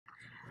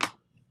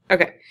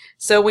Okay,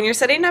 so when you're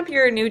setting up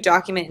your new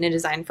document in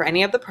InDesign for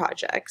any of the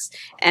projects,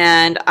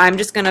 and I'm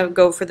just going to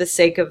go for the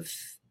sake of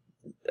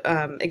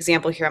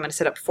example here, I'm going to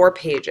set up 4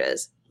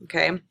 pages,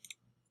 okay?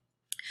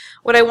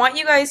 What I want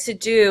you guys to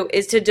do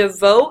is to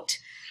devote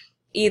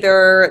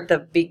either the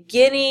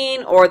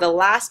beginning or the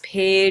last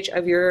page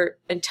of your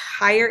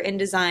entire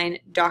InDesign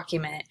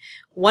document,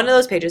 one of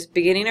those pages,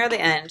 beginning or the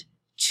end,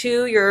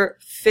 to your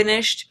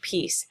finished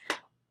piece.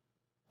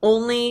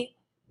 Only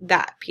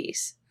that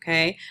piece,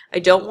 okay? I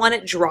don't want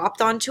it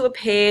dropped onto a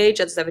page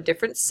that's of a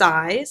different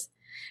size,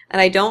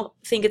 and I don't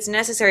think it's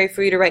necessary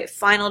for you to write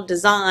final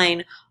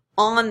design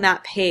on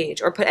that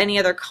page or put any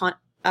other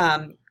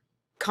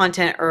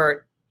content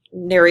or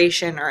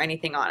narration or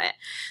anything on it.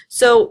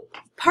 So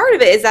part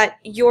of it is that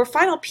your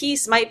final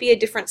piece might be a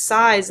different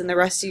size than the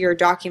rest of your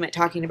document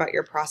talking about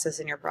your process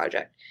and your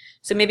project.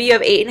 So maybe you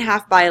have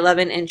 8.5 by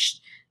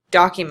 11-inch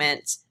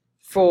documents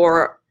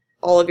for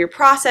all of your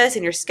process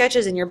and your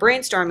sketches and your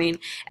brainstorming,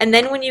 and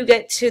then when you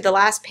get to the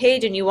last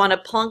page and you want to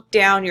plunk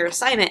down your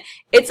assignment,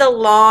 it's a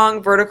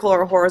long vertical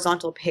or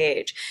horizontal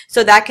page.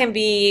 So that can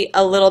be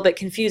a little bit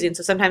confusing.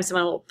 So sometimes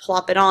someone will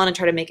plop it on and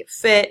try to make it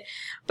fit.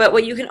 But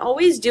what you can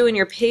always do in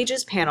your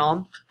Pages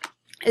panel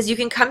is you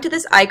can come to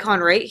this icon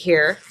right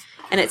here,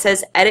 and it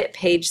says Edit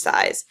Page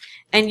Size.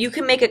 And you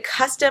can make a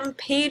custom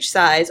page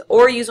size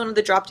or use one of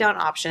the drop-down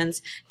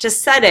options to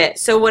set it.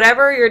 So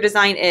whatever your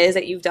design is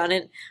that you've done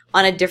it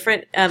on a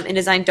different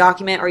InDesign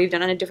document or you've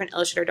done on a different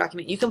Illustrator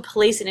document, you can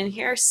place it in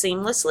here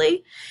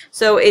seamlessly.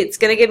 So it's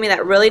going to give me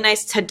that really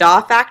nice ta-da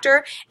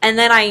factor, and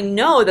then I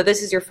know that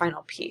this is your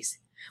final piece.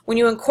 When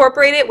you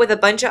incorporate it with a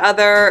bunch of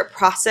other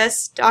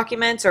process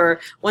documents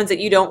or ones that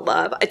you don't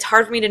love, it's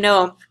hard for me to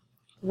know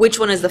which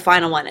one is the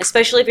final one,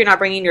 especially if you're not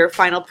bringing your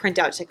final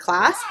printout to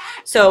class.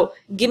 So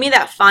give me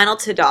that final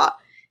ta-da,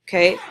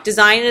 okay?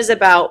 Design is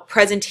about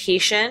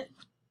presentation,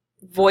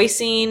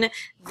 voicing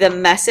the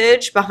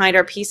message behind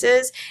our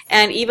pieces,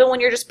 and even when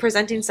you're just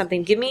presenting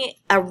something, give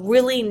me a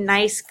really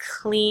nice,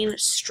 clean,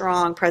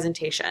 strong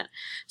presentation.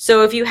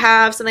 So if you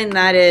have something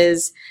that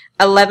is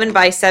 11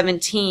 by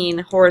 17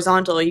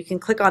 horizontal, you can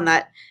click on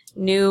that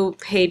new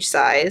page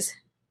size.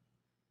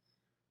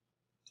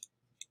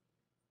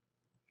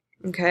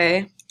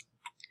 Okay,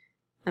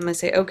 I'm going to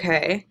say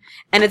okay,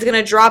 and it's going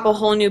to drop a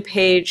whole new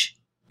page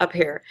up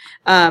here.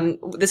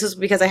 This is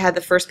because I had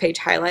the first page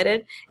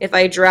highlighted. If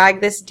I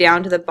drag this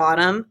down to the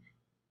bottom,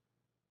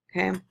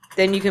 okay,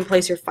 then you can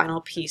place your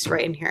final piece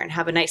right in here and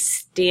have a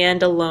nice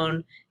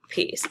standalone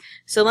piece.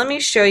 So let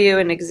me show you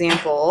an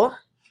example.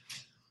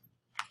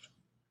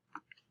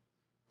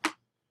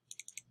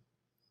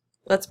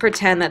 Let's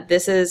pretend that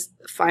this is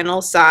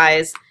final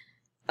size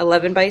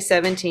 11 by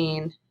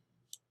 17.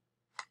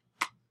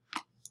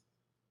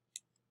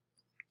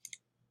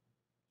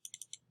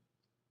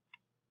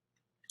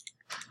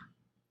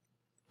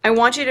 I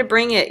want you to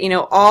bring it,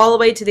 all the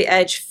way to the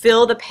edge,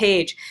 fill the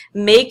page,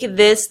 make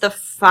this the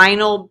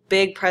final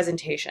big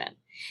presentation.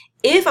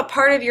 If a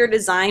part of your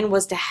design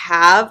was to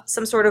have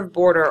some sort of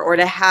border or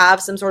to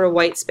have some sort of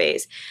white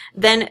space,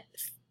 then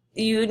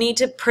you need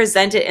to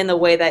present it in the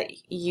way that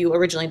you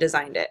originally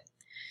designed it.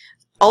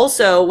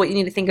 Also, what you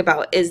need to think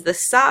about is the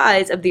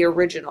size of the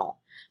original.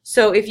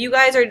 So if you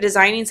guys are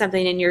designing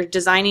something and you're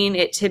designing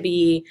it to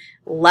be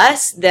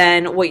less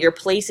than what you're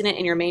placing it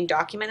in your main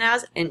document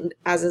as, and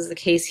as is the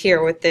case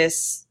here with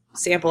this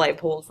sample I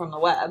pulled from the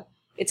web,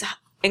 it's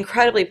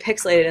incredibly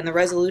pixelated and the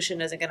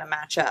resolution isn't going to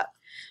match up.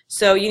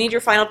 So you need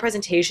your final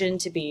presentation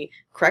to be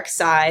correct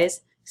size,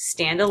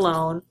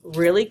 standalone,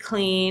 really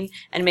clean,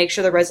 and make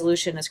sure the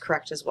resolution is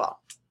correct as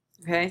well.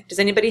 Okay? Does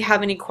anybody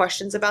have any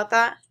questions about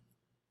that?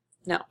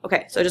 No?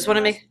 Okay, so I just want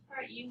to make...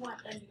 You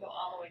want them to go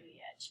all the way to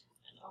the edge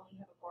and only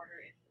have a border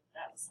if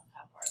that was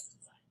somehow part of the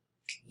design.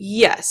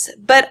 Yes,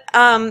 but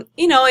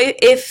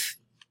if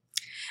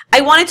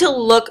I want it to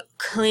look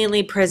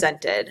cleanly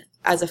presented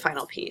as a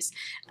final piece,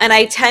 and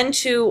I tend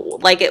to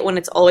like it when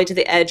it's all the way to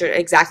the edge or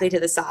exactly to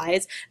the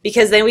size,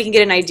 because then we can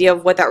get an idea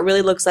of what that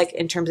really looks like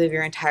in terms of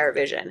your entire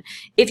vision.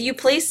 If you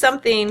place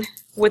something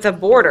with a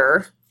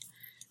border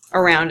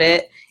around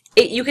it,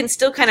 you can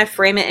still kind of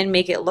frame it and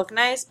make it look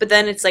nice, but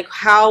then it's like,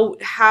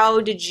 how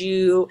did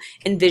you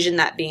envision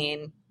that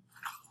being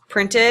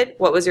printed?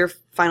 What was your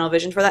final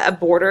vision for that? A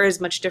border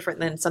is much different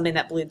than something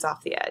that bleeds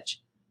off the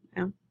edge.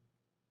 Yeah?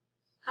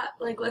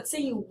 Like, let's say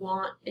you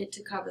want it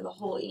to cover the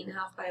whole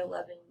 8.5 by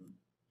 11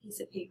 piece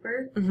of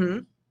paper. Mm-hmm.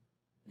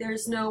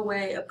 There's no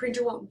way, a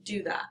printer won't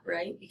do that,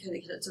 right? Because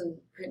it doesn't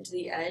print to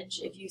the edge.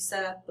 If you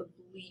set up the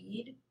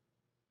bleed,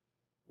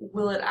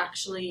 will it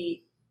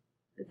actually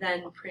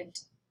then print?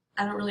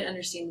 I don't really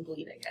understand the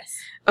bleed, I guess.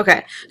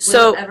 Okay,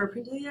 Will it ever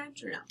print to the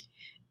edge or no?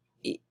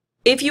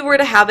 If you were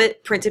to have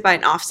it printed by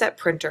an offset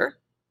printer,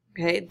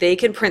 okay, they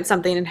can print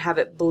something and have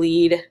it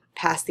bleed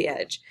past the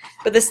edge.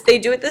 But they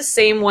do it the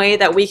same way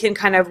that we can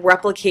kind of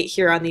replicate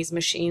here on these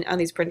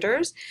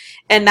printers,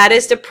 and that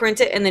is to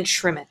print it and then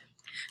trim it.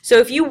 So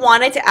if you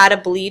wanted to add a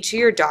bleed to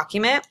your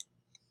document,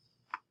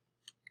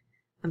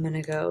 I'm going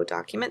to go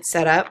Document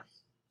Setup.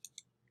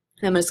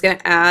 I'm just going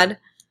to add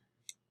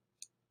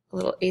a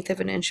little 1/8 of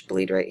an inch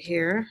bleed right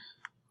here.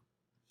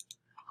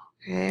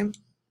 Okay.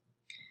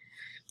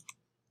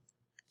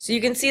 So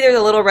you can see there's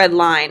a little red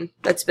line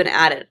that's been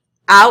added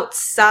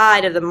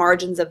outside of the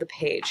margins of the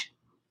page.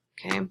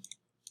 Okay.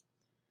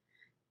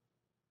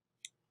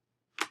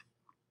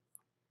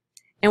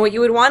 And what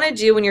you would want to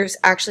do when you're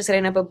actually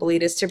setting up a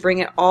bleed is to bring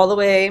it all the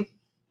way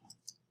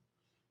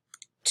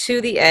to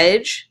the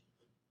edge,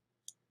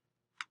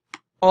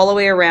 all the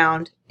way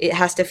around. It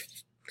has to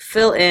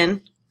fill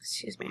in.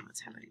 Excuse me,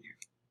 what's happening here?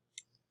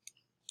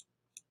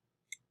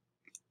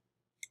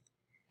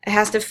 It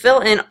has to fill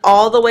in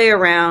all the way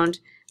around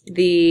to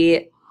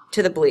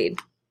the bleed.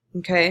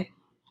 Okay?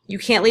 You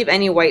can't leave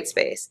any white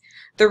space.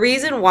 The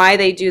reason why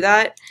they do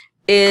that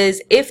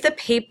is if the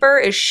paper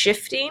is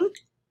shifting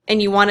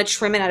and you want to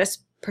trim it at a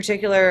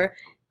particular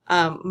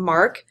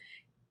mark,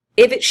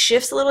 if it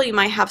shifts a little, you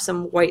might have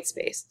some white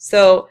space.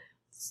 So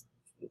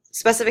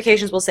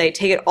specifications will say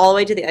take it all the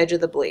way to the edge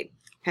of the bleed.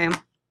 Okay.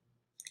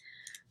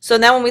 So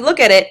now when we look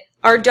at it,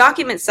 our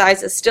document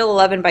size is still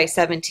 11 by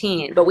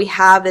 17, but we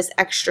have this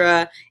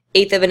extra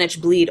 1/8 of an inch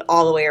bleed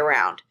all the way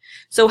around.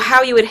 So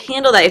how you would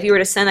handle that if you were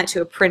to send that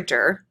to a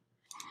printer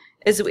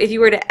is if you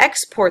were to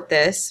export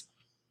this,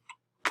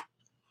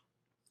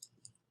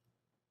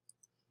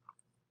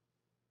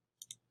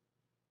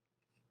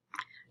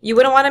 you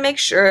would want to make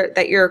sure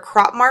that your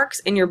crop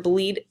marks and your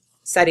bleed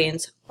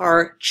settings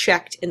are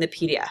checked in the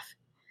PDF.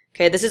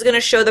 Okay, this is going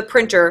to show the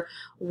printer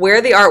where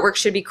the artwork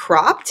should be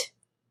cropped,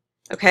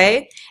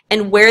 okay,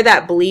 and where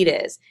that bleed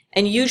is.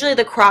 And usually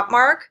the crop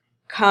mark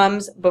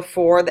comes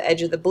before the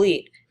edge of the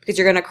bleed because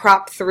you're going to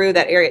crop through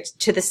that area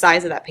to the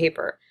size of that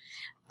paper.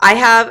 I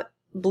have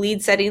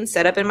bleed settings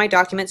set up in my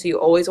document, so you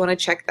always want to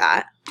check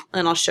that,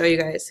 and I'll show you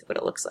guys what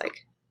it looks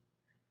like.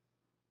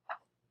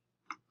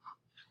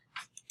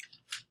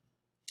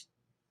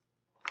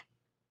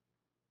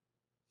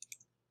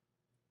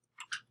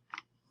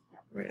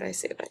 Where did I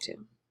save that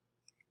to?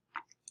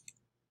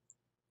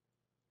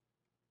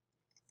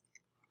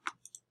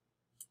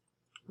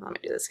 Let me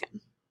do this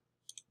again.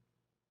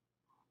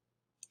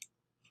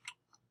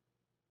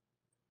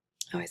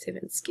 Oh, I saved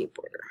it in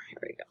skateboarder. Here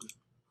we go.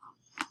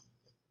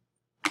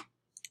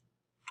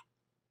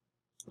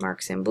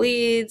 Marks and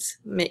bleeds.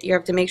 You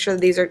have to make sure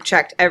that these are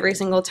checked every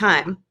single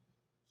time.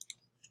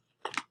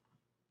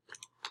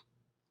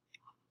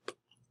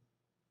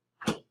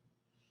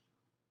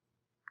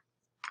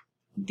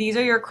 These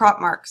are your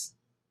crop marks.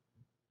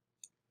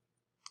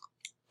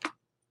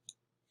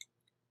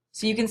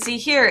 So you can see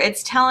here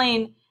it's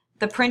telling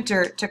the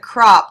printer to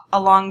crop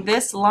along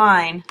this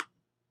line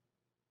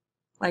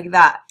like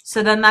that.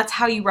 So then that's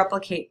how you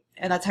replicate,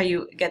 and that's how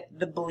you get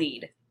the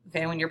bleed,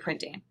 okay, when you're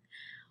printing.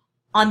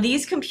 On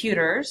these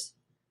computers,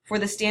 for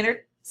the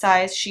standard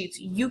size sheets,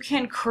 you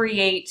can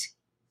create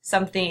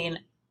something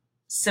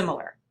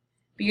similar,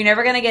 but you're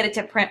never going to get it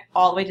to print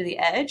all the way to the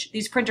edge.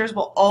 These printers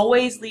will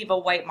always leave a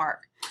white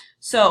mark.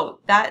 So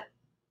that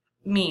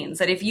means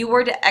that if you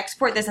were to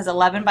export this as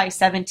 11 by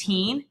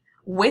 17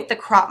 with the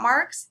crop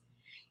marks,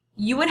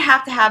 you would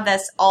have to have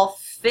this all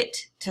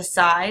fit to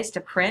size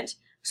to print,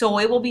 so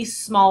it will be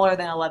smaller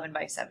than 11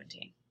 by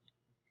 17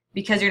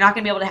 because you're not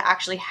going to be able to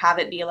actually have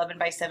it be 11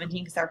 by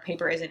 17 because our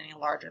paper isn't any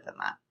larger than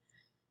that.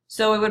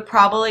 So it would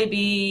probably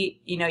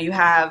be, you know, you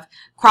have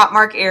crop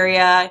mark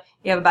area,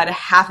 you have about a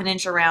 1/2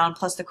 inch around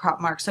plus the crop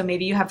mark, so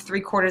maybe you have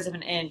 3/4 of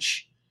an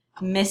inch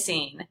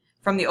missing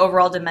from the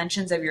overall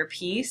dimensions of your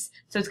piece,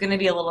 so it's going to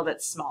be a little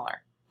bit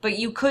smaller. But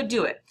you could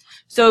do it.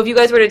 So if you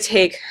guys were to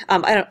take,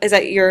 is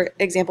that your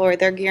example right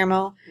there,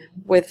 Guillermo,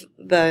 with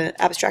the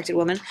abstracted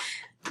woman?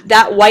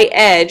 That white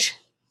edge,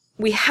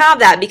 we have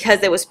that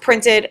because it was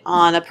printed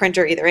on a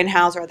printer either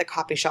in-house or at the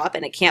copy shop,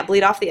 and it can't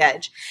bleed off the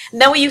edge.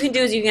 And then what you can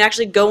do is you can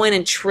actually go in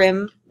and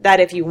trim that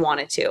if you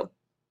wanted to.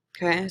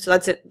 Okay, so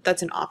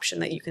that's an option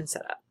that you can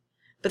set up.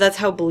 But that's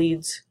how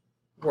bleeds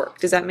work.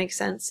 Does that make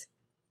sense?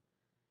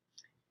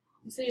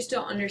 So I just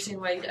don't understand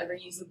why you'd ever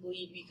use a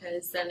bleed,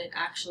 because then it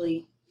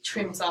actually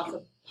trims off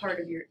a part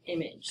of your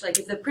image. Like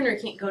if the printer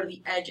can't go to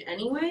the edge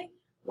anyway,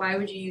 why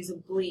would you use a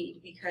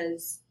bleed?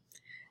 Because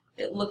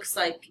it looks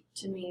like,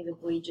 to me, the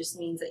bleed just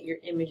means that your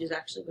image is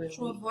actually going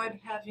to avoid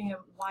having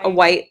a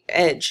white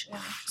edge.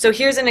 Yeah. So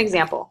here's an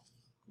example.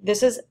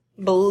 This is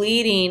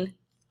bleeding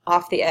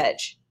off the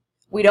edge.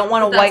 We don't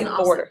want a white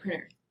border.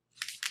 Printer.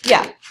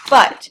 Yeah,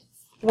 but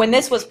when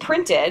this was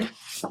printed,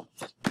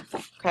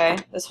 okay,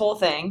 this whole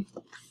thing,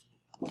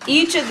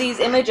 each of these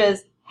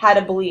images had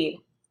a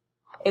bleed.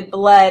 It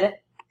bled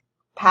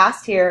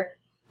past here,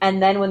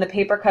 and then when the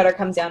paper cutter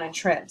comes down and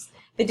trims.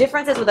 The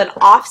difference is with an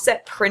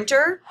offset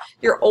printer,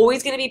 you're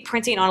always going to be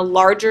printing on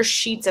larger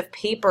sheets of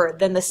paper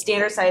than the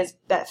standard size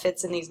that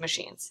fits in these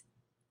machines.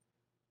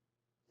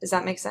 Does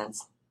that make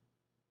sense?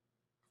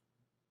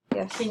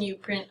 Yes. Can you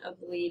print a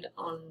bleed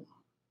on,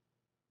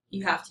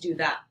 you have to do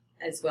that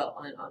as well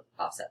on an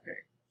offset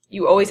printer?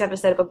 You always have to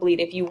set up a bleed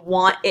if you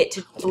want it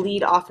to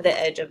bleed off of the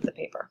edge of the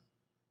paper.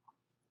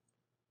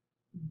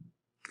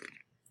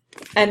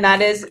 And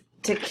that is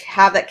to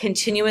have that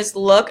continuous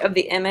look of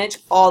the image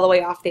all the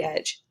way off the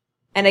edge.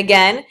 And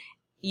again,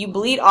 you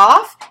bleed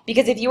off,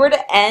 because if you were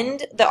to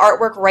end the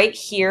artwork right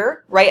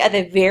here, right at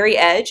the very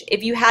edge,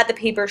 if you had the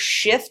paper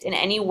shift in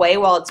any way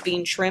while it's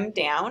being trimmed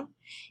down,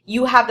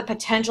 you have the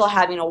potential of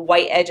having a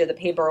white edge of the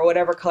paper or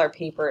whatever color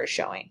paper is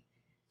showing.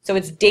 So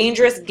it's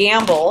dangerous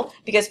gamble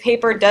because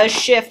paper does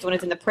shift when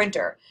it's in the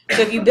printer.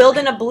 So if you build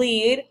in a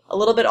bleed a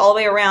little bit all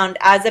the way around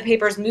as the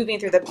paper is moving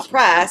through the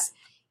press,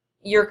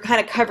 you're kind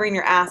of covering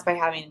your ass by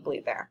having a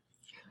bleed there.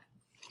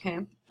 Okay.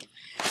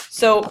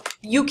 So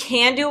you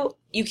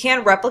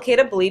can replicate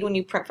a bleed when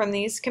you print from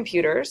these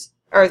computers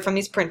or from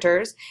these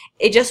printers.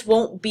 It just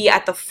won't be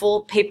at the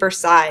full paper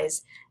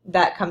size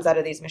that comes out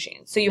of these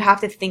machines. So you have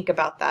to think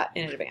about that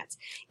in advance.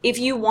 If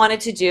you wanted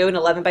to do an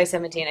 11 by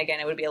 17, again,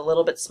 it would be a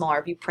little bit smaller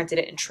if you printed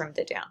it and trimmed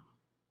it down.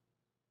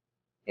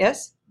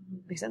 Yes?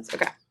 Makes sense?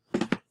 Okay.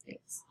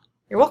 Thanks.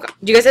 You're welcome.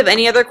 Do you guys have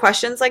any other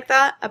questions like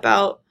that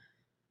about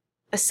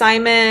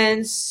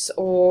assignments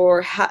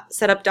or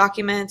set up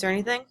documents or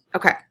anything?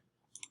 Okay.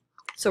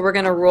 So we're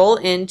going to roll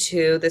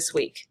into this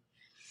week.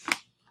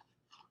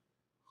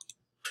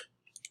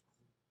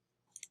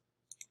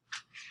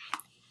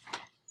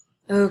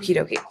 Okie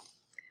dokie.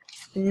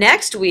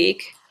 Next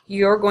week,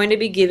 you're going to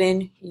be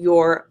given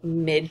your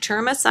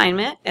midterm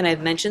assignment, and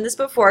I've mentioned this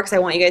before because I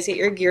want you guys to get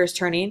your gears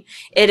turning.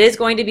 It is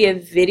going to be a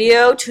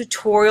video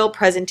tutorial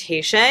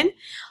presentation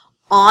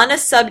on a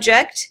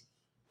subject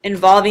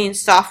involving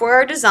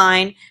software or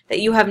design that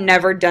you have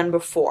never done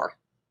before.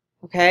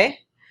 Okay?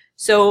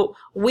 So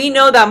we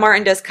know that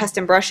Martin does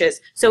custom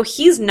brushes, so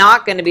he's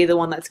not going to be the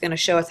one that's going to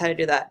show us how to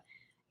do that.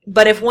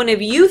 But if one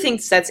of you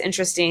thinks that's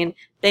interesting,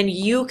 then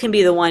you can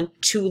be the one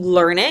to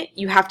learn it.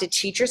 You have to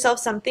teach yourself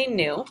something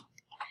new,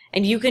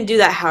 and you can do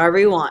that however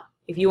you want.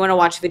 If you want to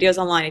watch videos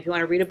online, if you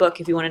want to read a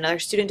book, if you want another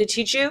student to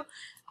teach you,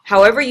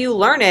 however you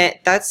learn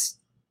it, that's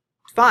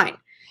fine.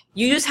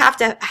 You just have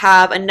to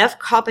have enough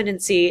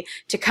competency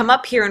to come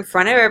up here in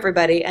front of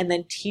everybody and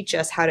then teach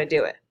us how to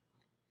do it.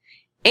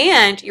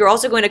 And you're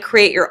also going to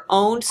create your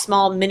own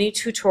small mini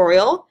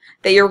tutorial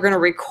that you're going to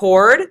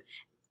record.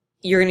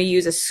 You're going to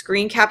use a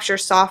screen capture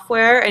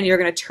software, and you're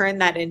going to turn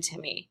that into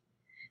me.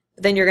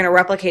 Then you're going to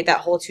replicate that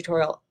whole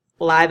tutorial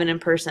live and in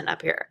person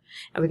up here.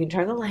 And we can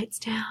turn the lights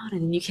down,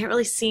 and you can't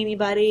really see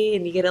anybody,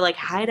 and you get to like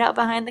hide out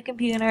behind the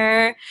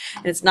computer,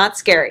 and it's not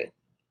scary.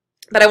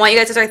 But I want you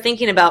guys to start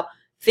thinking about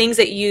things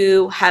that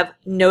you have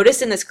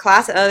noticed in this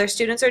class that other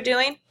students are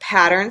doing,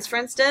 patterns, for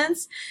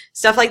instance,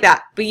 stuff like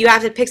that. But you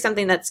have to pick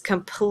something that's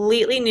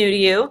completely new to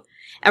you,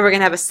 and we're going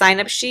to have a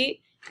sign-up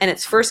sheet, and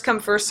it's first come,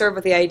 first serve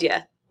with the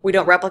idea. We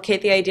don't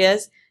replicate the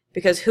ideas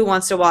because who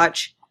wants to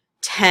watch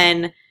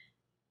 10,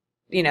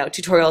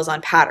 tutorials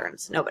on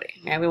patterns? Nobody.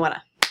 Okay? We want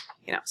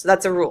to, so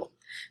that's a rule.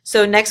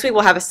 So next week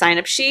we'll have a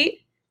sign-up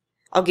sheet.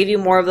 I'll give you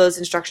more of those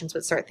instructions,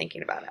 but start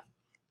thinking about it.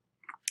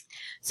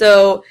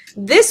 So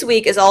this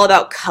week is all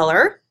about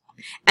color,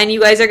 and you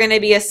guys are going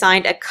to be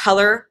assigned a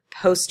color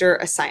poster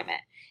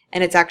assignment.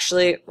 And it's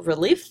actually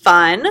really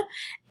fun.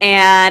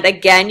 And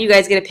again, you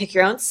guys get to pick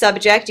your own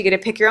subject, you get to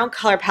pick your own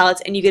color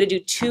palettes, and you get to do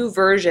 2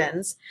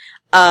 versions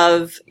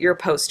of your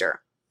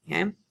poster.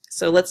 Okay,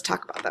 so let's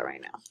talk about that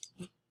right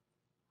now.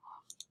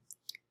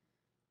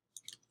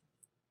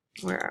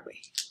 Where are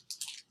we?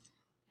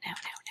 Now.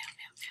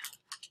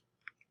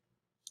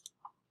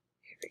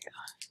 Here we go.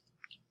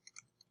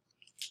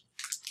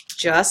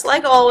 Just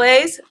like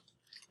always,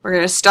 we're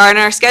going to start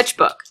in our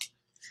sketchbook.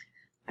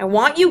 I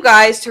want you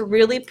guys to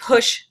really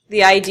push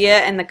the idea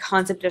and the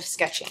concept of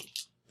sketching,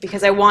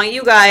 because I want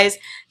you guys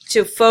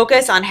to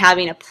focus on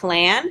having a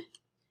plan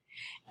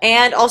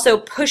and also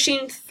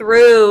pushing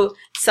through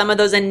some of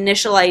those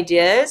initial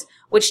ideas,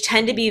 which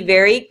tend to be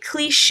very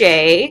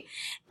cliche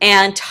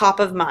and top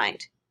of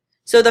mind.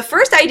 So the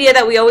first idea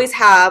that we always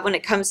have when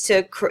it comes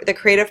to the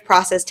creative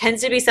process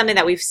tends to be something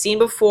that we've seen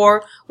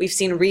before, we've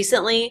seen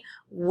recently,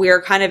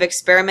 we're kind of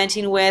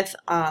experimenting with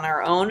on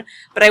our own.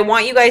 But I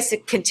want you guys to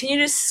continue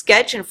to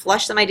sketch and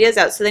flush some ideas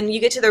out, so then you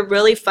get to the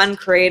really fun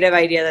creative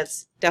idea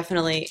that's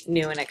definitely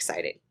new and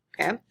exciting.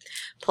 Okay.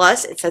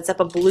 Plus, it sets up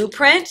a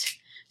blueprint,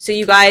 so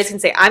you guys can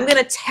say, I'm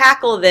going to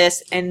tackle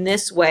this in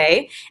this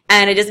way,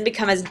 and it doesn't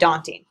become as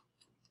daunting.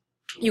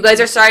 You guys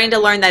are starting to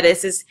learn that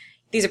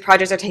these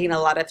projects are taking a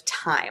lot of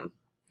time.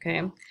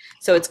 Okay.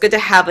 So it's good to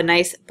have a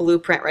nice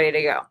blueprint ready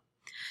to go.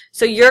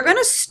 So you're going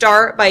to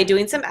start by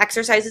doing some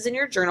exercises in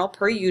your journal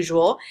per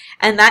usual,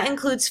 and that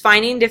includes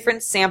finding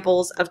different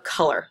samples of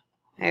color.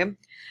 Okay?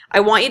 I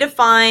want you to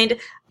find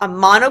a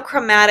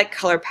monochromatic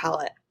color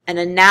palette, an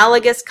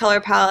analogous color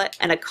palette,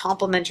 and a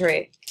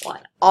complementary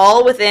one,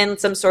 all within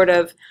some sort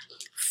of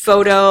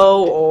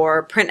photo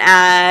or print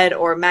ad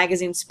or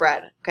magazine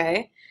spread.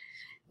 Okay?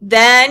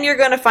 Then you're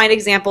going to find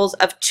examples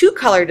of 2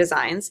 color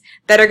designs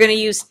that are going to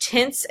use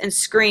tints and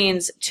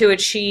screens to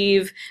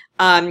achieve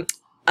an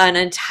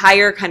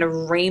entire kind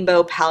of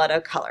rainbow palette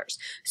of colors.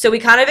 So we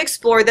kind of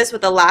explored this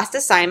with the last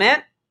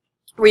assignment,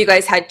 where you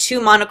guys had 2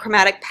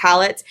 monochromatic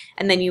palettes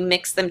and then you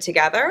mix them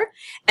together.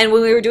 And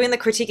when we were doing the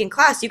critique in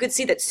class, you could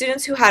see that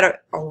students who had a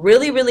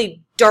really,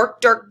 really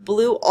dark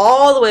blue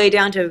all the way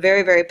down to a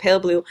very, very pale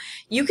blue,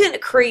 you can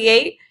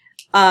create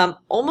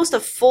almost a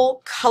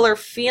full color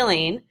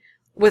feeling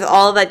with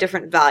all of that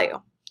different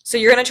value. So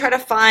you're going to try to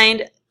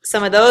find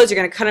some of those. You're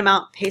going to cut them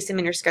out, paste them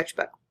in your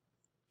sketchbook.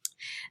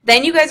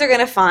 Then you guys are going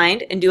to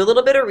find and do a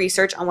little bit of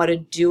research on what a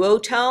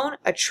duotone,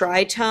 a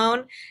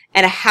tritone,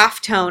 and a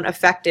halftone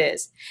effect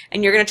is.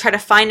 And you're going to try to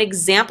find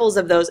examples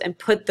of those and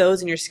put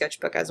those in your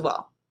sketchbook as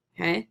well.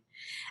 Okay?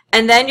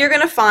 And then you're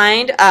going to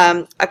find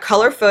a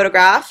color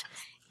photograph,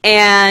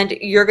 and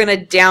you're going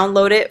to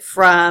download it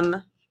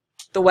from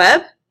the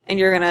web, and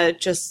you're going to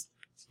just,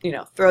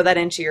 throw that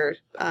into your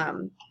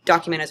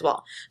document as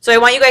well. So I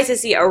want you guys to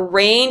see a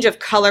range of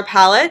color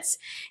palettes,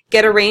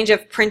 get a range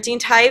of printing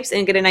types,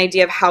 and get an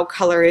idea of how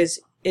color is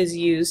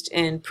used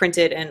in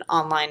printed and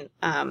online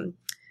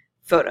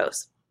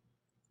photos.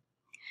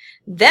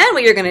 Then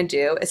what you're going to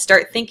do is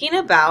start thinking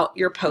about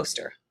your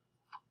poster.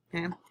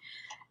 Okay?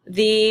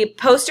 The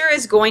poster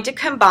is going to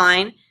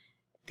combine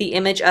the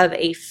image of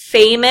a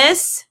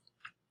famous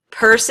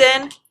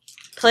person,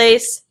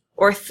 place,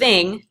 or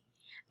thing,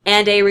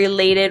 and a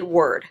related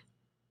word.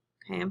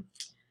 Okay?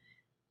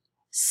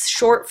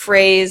 Short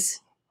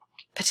phrase,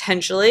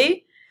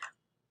 potentially.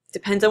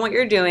 Depends on what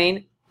you're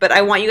doing, but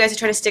I want you guys to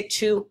try to stick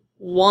to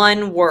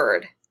one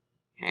word.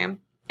 Okay?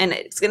 And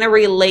it's going to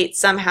relate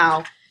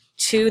somehow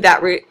to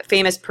that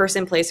famous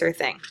person, place, or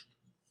thing.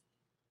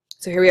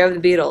 So here we have the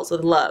Beatles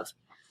with Love.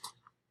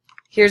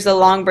 Here's the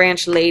Long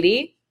Branch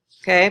Lady,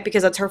 okay,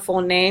 because that's her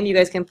full name. You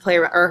guys can play,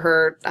 or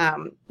her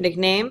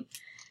nickname.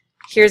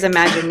 Here's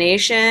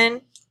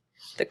Imagination,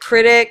 The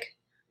Critic,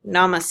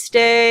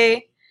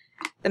 Namaste.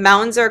 The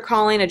Mountains Are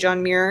Calling, a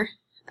John Muir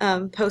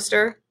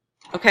poster.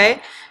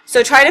 Okay,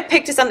 so try to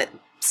pick to something.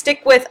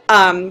 Stick with.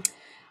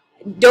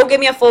 Don't give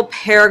me a full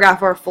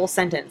paragraph or a full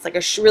sentence, like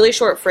a really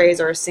short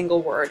phrase or a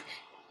single word.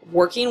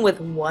 Working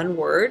with one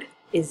word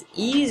is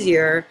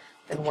easier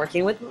than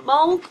working with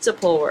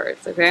multiple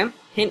words. Okay,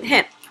 hint,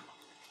 hint.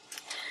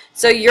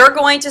 So you're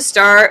going to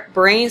start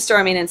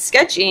brainstorming and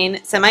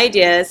sketching some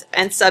ideas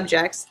and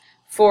subjects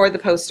for the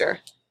poster.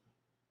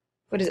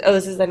 What is? Oh,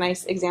 this is a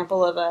nice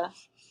example of a.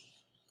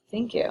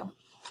 Thank you.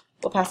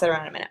 We'll pass that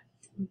around in a minute.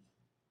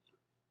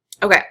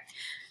 Okay,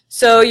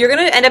 so you're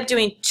going to end up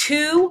doing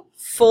 2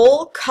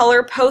 full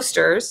color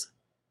posters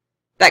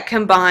that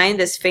combine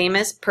this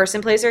famous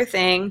person, place, or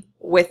thing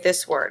with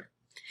this word.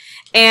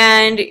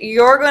 And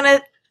you're going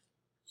to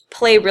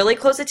pay really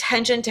close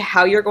attention to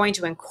how you're going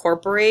to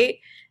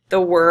incorporate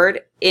the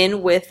word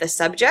in with the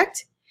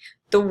subject.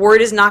 The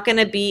word is not going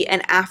to be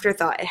an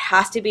afterthought. It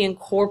has to be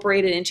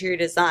incorporated into your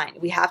design.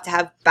 We have to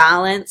have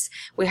balance.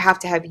 We have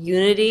to have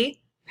unity.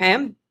 Okay?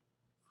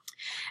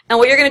 And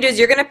what you're going to do is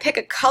you're going to pick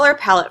a color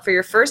palette for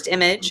your first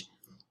image,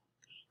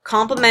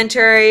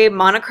 complementary,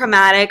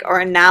 monochromatic, or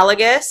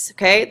analogous.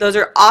 Okay? Those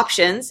are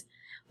options.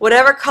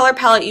 Whatever color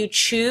palette you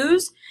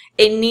choose,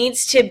 it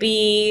needs to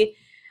be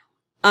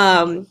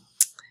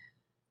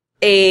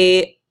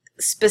a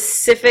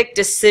specific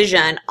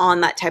decision on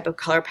that type of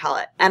color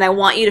palette. And I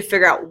want you to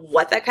figure out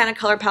what that kind of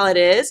color palette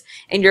is,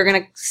 and you're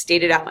going to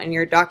state it out in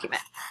your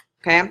document.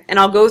 Okay? And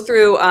I'll go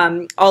through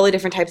all the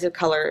different types of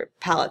color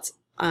palettes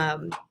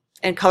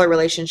and color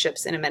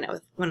relationships in a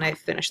minute when I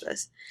finish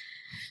this.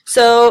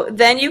 So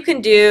then you can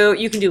do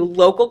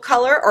local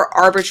color or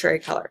arbitrary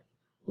color.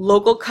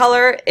 Local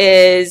color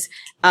is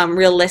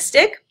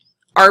realistic.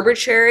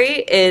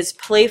 Arbitrary is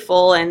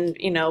playful and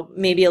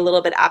maybe a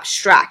little bit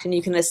abstract, and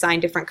you can assign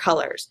different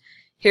colors.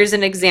 Here's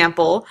an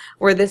example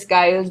where this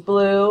guy is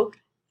blue.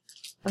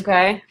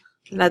 Okay,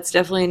 that's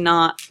definitely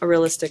not a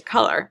realistic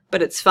color,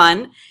 but it's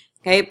fun.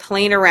 Okay,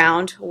 playing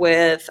around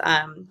with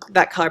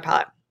that color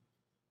palette.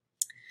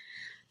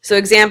 So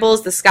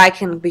examples, the sky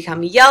can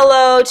become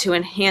yellow to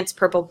enhance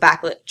purple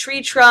backlit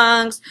tree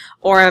trunks,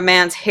 or a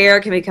man's hair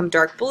can become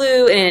dark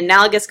blue in an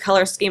analogous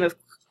color scheme of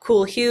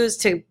cool hues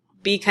to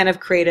be kind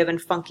of creative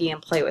and funky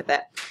and play with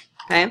it.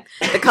 Okay?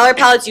 The color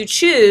palettes you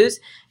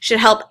choose should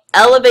help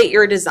elevate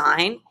your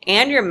design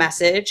and your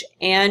message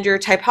and your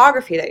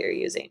typography that you're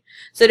using.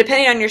 So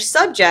depending on your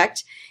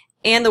subject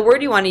and the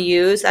word you want to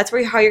use, that's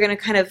how you're going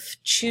to kind of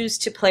choose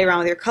to play around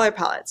with your color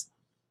palettes.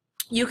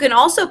 You can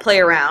also play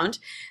around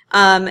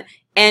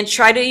and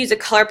try to use a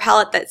color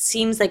palette that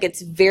seems like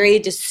it's very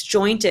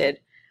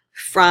disjointed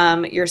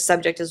from your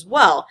subject as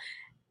well.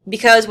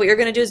 Because what you're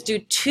going to do is do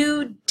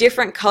 2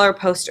 different color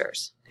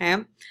posters.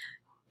 Okay?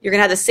 You're going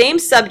to have the same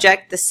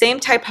subject, the same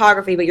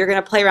typography, but you're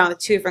going to play around with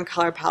 2 different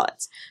color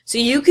palettes. So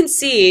you can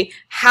see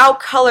how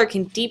color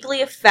can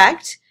deeply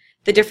affect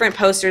the different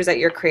posters that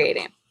you're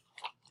creating.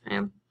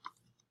 Okay?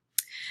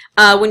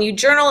 When you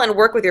journal and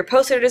work with your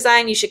poster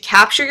design, you should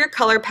capture your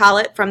color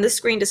palette from the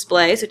screen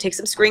display. So take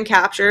some screen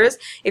captures.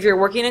 If you're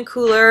working in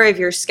Cooler, if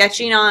you're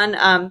sketching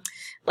on,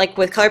 like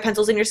with color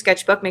pencils in your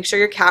sketchbook, make sure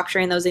you're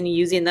capturing those and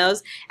using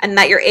those, and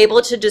that you're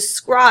able to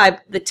describe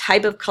the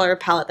type of color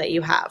palette that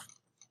you have.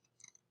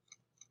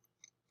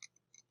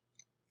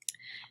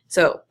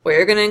 So what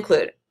you're going to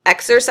include: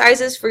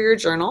 exercises for your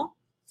journal,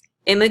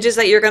 images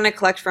that you're going to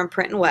collect from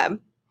print and web,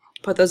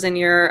 put those in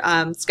your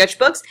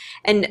sketchbooks,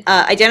 and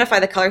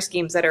identify the color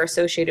schemes that are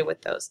associated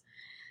with those.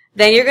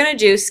 Then you're going to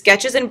do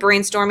sketches and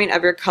brainstorming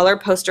of your color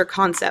poster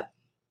concept.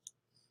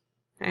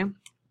 Okay.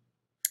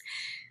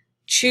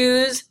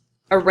 Choose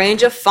a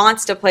range of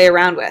fonts to play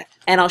around with,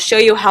 and I'll show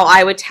you how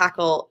I would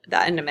tackle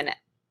that in a minute.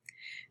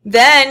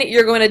 Then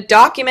you're going to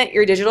document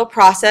your digital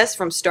process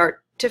from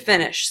start to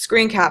finish.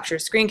 Screen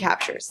captures, screen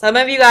captures. Some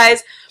of you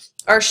guys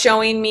are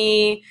showing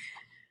me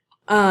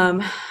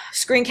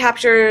screen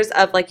captures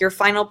of like your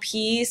final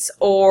piece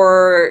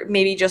or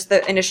maybe just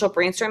the initial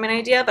brainstorming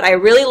idea, but I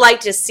really like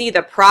to see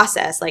the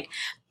process, like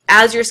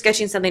as you're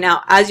sketching something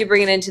out, as you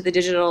bring it into the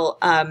digital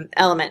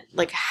element,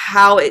 like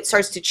how it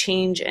starts to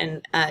change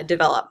and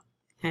develop.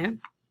 Okay.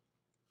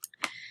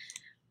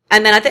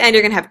 And then at the end,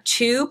 you're going to have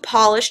 2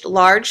 polished,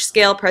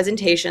 large-scale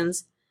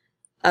presentations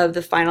of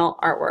the final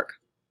artwork.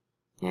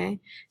 Okay.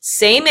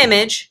 Same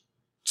image,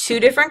 2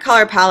 different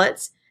color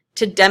palettes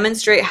to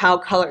demonstrate how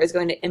color is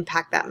going to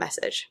impact that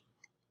message.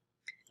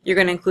 You're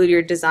going to include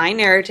your design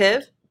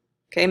narrative.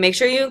 Okay, make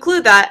sure you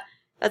include that.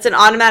 That's an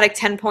automatic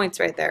 10 points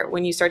right there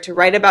when you start to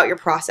write about your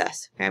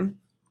process. Okay.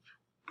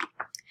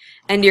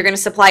 And you're going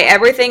to supply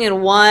everything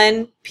in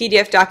one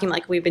PDF document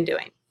like we've been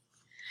doing.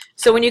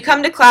 So when you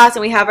come to class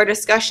and we have our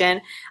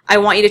discussion, I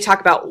want you to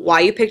talk about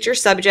why you picked your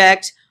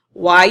subject,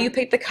 why you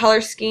picked the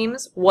color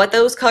schemes, what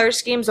those color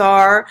schemes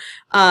are,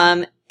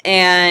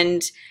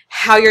 and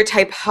how your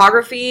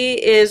typography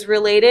is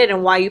related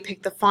and why you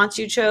picked the fonts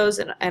you chose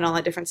and all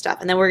that different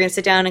stuff. And then we're going to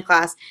sit down in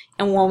class,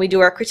 and when we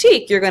do our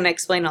critique, you're going to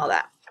explain all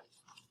that.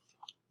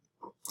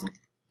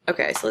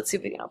 Okay, so let's see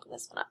if we can open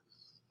this one up.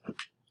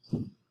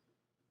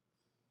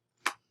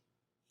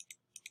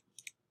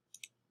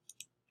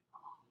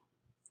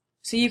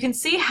 So you can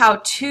see how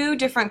 2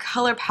 different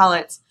color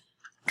palettes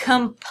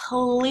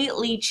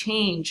completely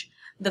change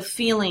the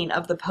feeling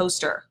of the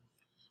poster.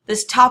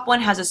 This top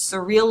one has a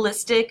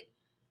surrealistic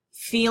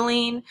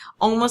feeling,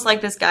 almost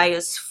like this guy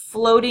is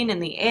floating in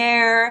the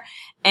air,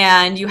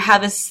 and you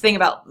have this thing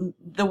about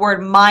the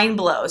word mind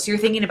blow. So you're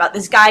thinking about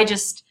this guy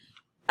just,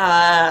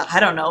 I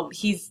don't know,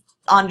 he's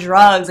on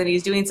drugs and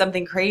he's doing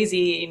something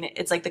crazy, and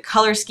it's like the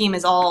color scheme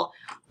is all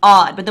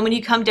odd. But then when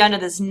you come down to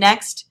this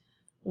next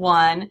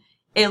one,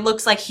 it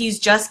looks like he's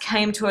just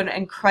came to an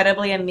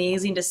incredibly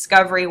amazing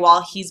discovery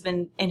while he's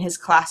been in his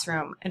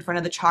classroom in front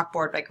of the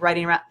chalkboard, like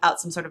writing out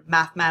some sort of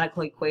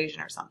mathematical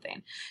equation or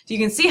something. So you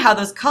can see how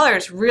those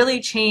colors really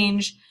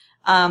change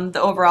the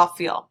overall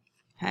feel.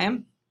 Okay.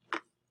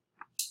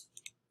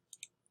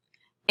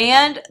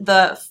 And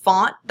the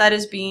font that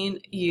is being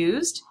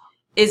used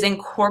is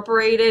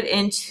incorporated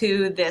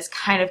into this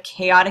kind of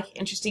chaotic,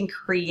 interesting,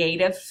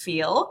 creative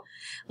feel.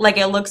 Like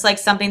it looks like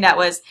something that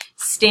was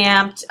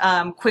stamped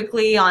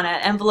quickly on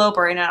an envelope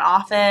or in an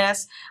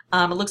office.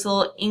 It looks a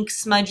little ink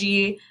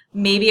smudgy.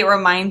 Maybe it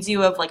reminds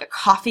you of like a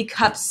coffee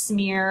cup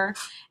smear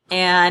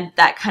and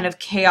that kind of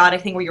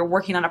chaotic thing where you're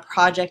working on a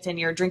project and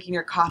you're drinking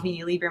your coffee and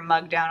you leave your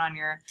mug down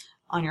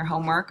on your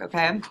homework.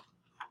 Okay.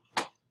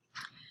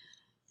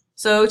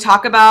 So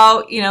talk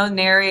about, you know,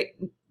 narrate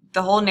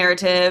the whole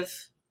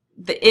narrative,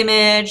 the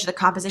image, the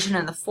composition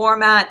and the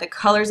format, the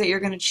colors that you're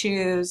going to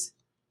choose.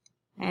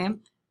 Okay.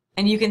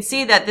 And you can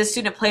see that this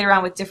student played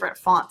around with different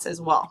fonts as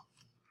well.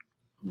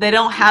 They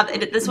don't have,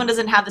 this one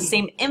doesn't have the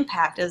same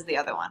impact as the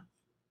other one.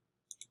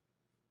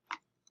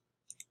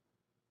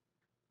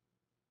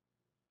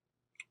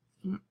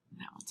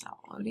 That one's not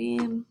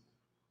loading.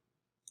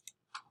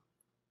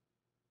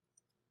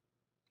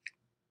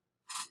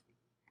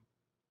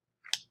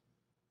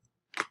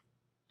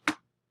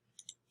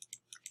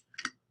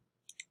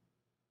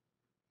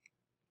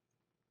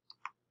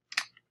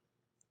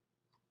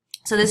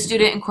 So this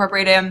student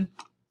incorporated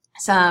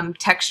some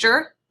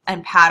texture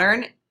and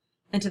pattern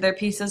into their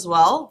piece as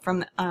well from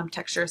the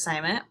texture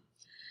assignment.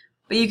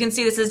 But you can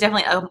see this is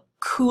definitely a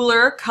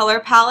cooler color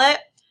palette.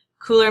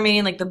 Cooler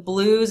meaning like the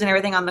blues and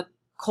everything on the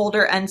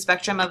colder end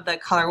spectrum of the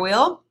color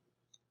wheel.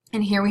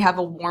 And here we have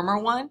a warmer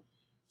one.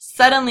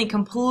 Suddenly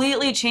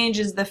completely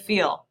changes the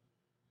feel.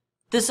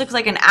 This looks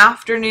like an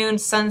afternoon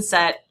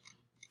sunset.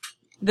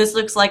 This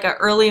looks like an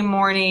early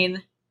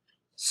morning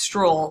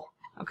stroll.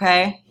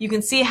 Okay, you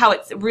can see how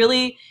it's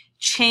really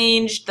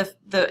changed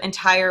the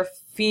entire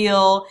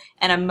feel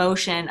and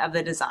emotion of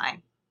the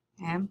design.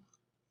 Okay,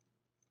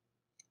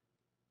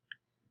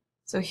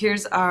 so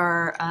here's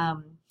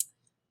our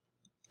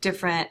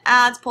different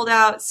ads pulled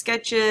out,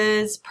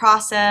 sketches,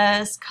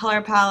 process,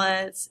 color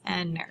palettes,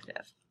 and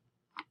narrative.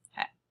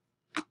 Okay.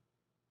 Can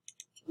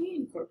we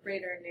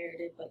incorporate our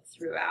narrative like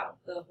throughout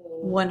the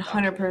whole?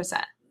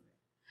 100%.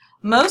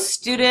 Most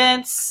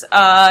students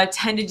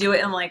tend to do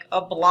it in like a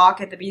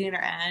block at the beginning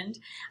or end.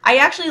 I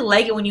actually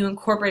like it when you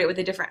incorporate it with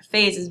the different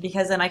phases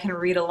because then I can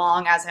read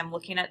along as I'm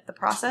looking at the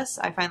process.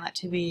 I find that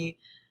to be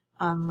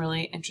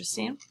really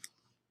interesting.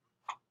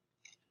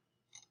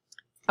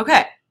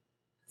 Okay.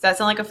 Does that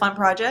sound like a fun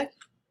project?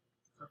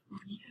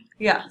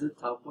 Yeah. Is the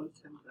top one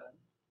Tim Gunn?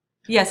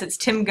 Yes, it's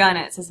Tim Gunn.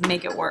 It says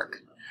make it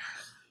work.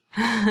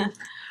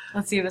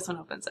 Let's see if this one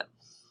opens up.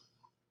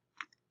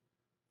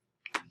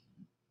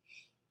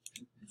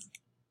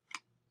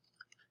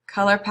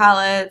 Color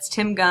palettes,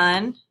 Tim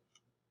Gunn.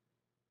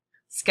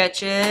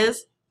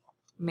 Sketches,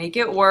 make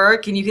it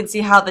work, and you can see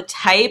how the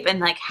type and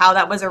like how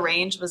that was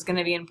arranged was going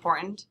to be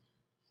important.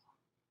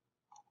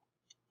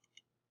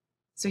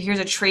 So here's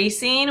a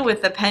tracing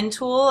with the pen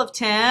tool of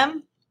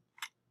Tim.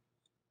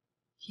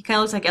 He kind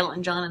of looks like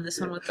Elton John in this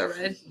one with the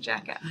red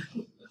jacket.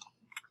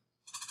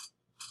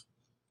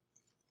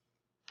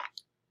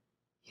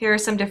 Here are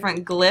some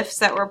different glyphs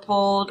that were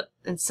pulled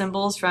and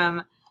symbols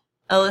from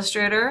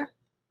Illustrator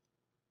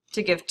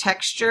to give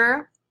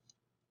texture.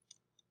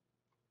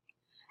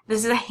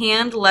 This is a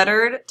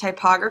hand-lettered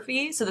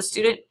typography, so the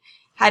student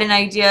had an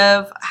idea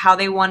of how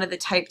they wanted the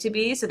type to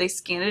be, so they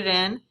scanned it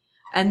in,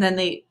 and then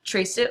they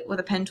traced it with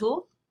a pen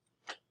tool.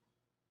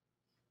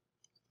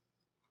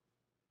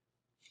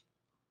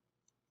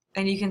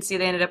 And you can see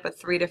they ended up with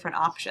 3 different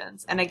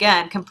options. And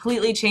again,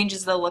 completely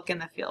changes the look and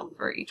the feel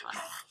for each one.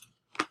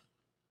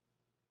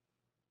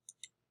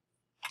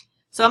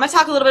 So I'm going to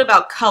talk a little bit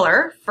about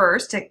color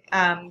first to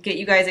get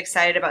you guys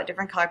excited about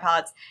different color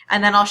palettes,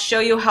 and then I'll show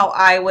you how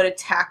I would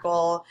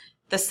tackle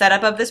the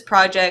setup of this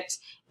project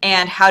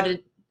and how to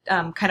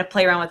kind of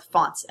play around with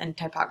fonts and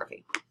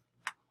typography.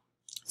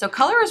 So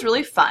color is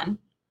really fun, in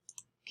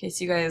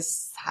case you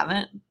guys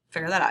haven't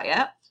figured that out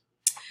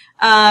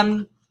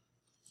yet.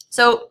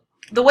 So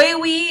the way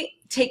we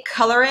take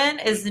color in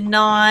is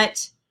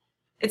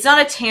it's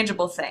not a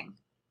tangible thing.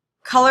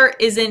 Color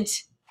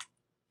isn't,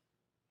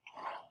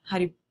 how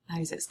do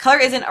you say this? Color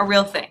isn't a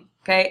real thing,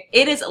 okay?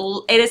 It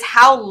is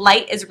how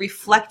light is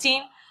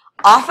reflecting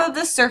off of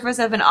the surface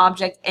of an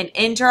object and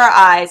into our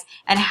eyes,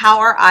 and how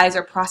our eyes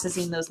are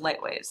processing those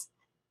light waves,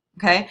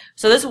 okay?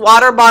 So this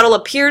water bottle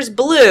appears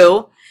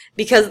blue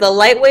because the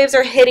light waves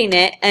are hitting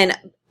it, and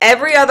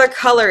every other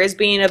color is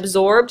being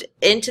absorbed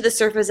into the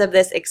surface of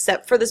this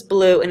except for this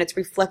blue, and it's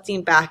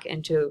reflecting back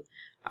into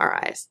our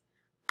eyes.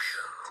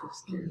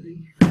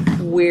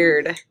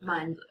 Weird.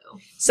 Mind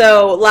blue.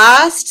 So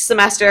last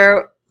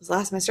semester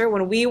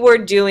when we were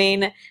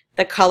doing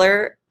the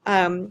color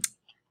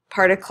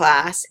part of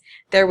class,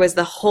 there was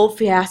the whole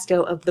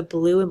fiasco of the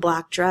blue and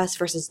black dress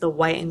versus the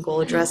white and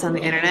gold dress on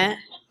the internet.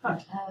 Oh,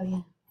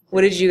 yeah.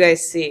 What did you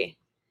guys see?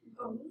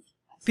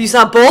 You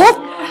saw both?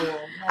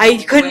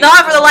 I could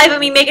not for the life of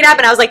me make it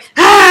happen. I was like,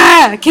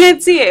 I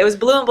can't see it. It was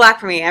blue and black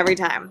for me every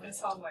time. I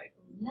saw white.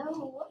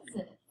 No,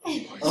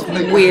 it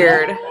wasn't. Oh,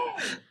 weird.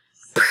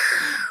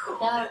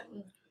 That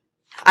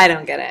I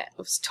don't get it. It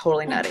was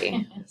totally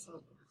nutty.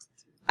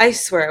 I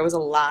swear it was a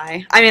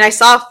lie. I mean, I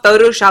saw a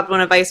photoshopped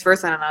one of vice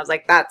versa, and I was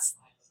like,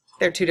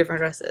 they're 2 different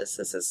dresses.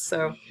 This is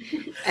so,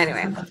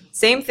 anyway.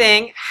 Same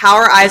thing, how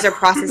our eyes are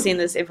processing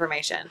this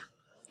information,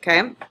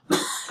 okay?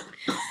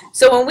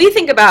 So when we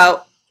think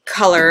about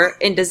color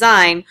in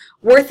design,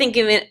 we're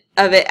thinking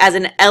of it as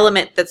an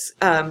element that's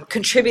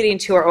contributing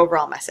to our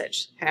overall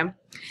message, okay?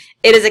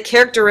 It is a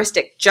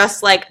characteristic,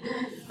 just like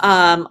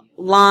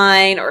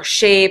line or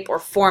shape or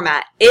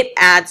format. It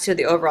adds to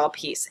the overall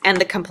piece and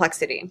the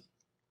complexity.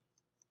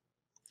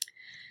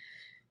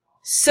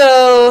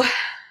 So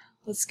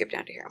let's skip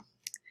down to here.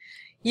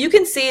 You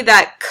can see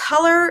that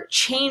color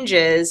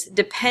changes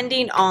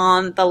depending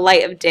on the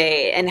light of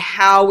day and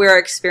how we're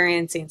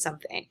experiencing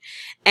something.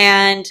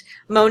 And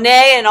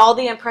Monet and all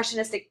the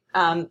impressionistic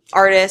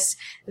artists,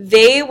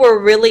 they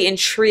were really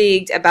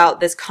intrigued about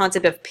this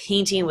concept of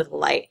painting with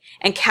light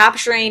and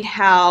capturing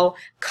how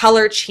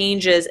color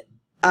changes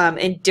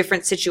in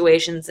different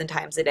situations and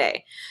times of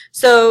day.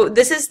 So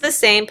this is the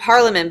same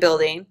Parliament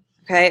building,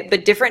 okay,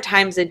 but different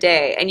times a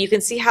day. And you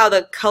can see how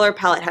the color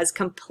palette has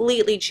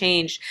completely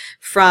changed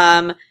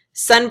from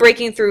sun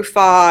breaking through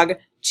fog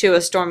to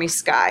a stormy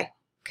sky,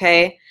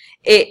 okay?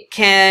 It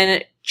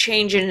can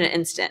change in an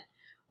instant.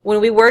 When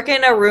we work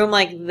in a room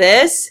like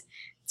this,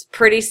 it's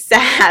pretty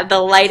sad. The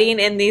lighting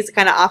in these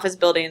kind of office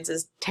buildings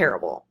is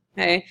terrible,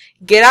 okay?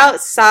 Get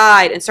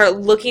outside and start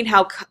looking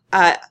how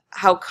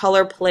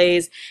color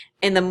plays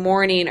in the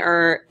morning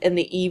or in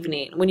the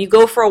evening. When you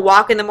go for a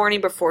walk in the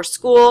morning before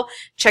school,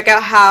 check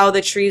out how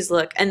the trees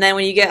look. And then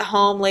when you get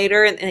home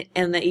later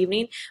in the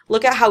evening,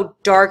 look at how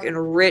dark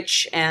and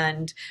rich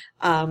and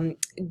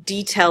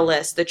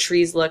detailless the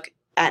trees look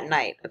at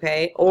night,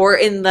 okay? Or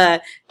in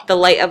the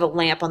light of a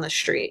lamp on the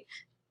street.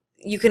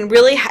 You can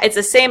really, it's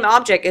the same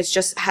object, it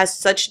just has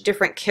such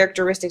different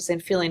characteristics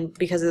and feeling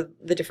because of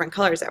the different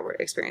colors that we're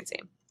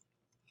experiencing.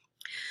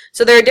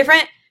 So there are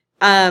different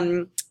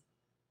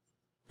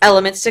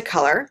elements to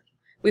color.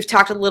 We've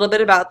talked a little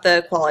bit about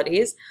the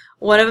qualities.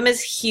 One of them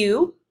is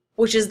hue,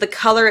 which is the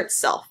color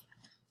itself.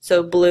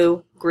 So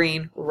blue,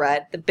 green,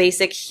 red, the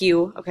basic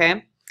hue,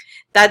 okay?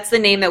 That's the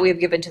name that we've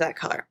given to that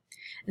color.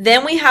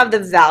 Then we have the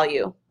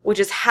value, which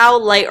is how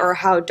light or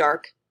how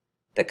dark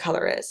the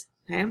color is,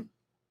 okay?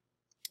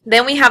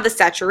 Then we have the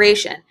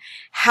saturation,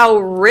 how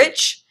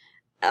rich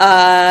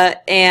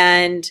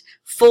and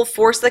full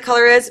force the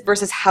color is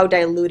versus how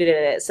diluted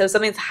it is. So if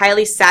something's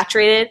highly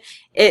saturated,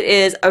 it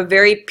is a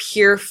very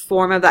pure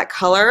form of that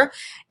color.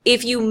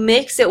 If you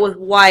mix it with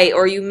white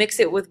or you mix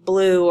it with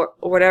blue or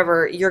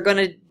whatever, you're going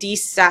to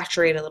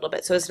desaturate a little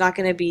bit. So it's not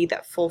going to be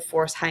that full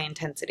force, high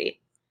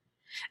intensity.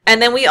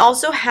 And then we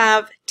also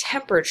have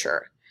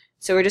temperature.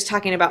 So we're just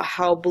talking about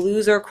how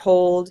blues are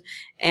cold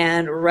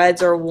and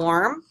reds are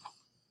warm.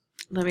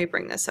 Let me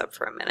bring this up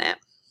for a minute.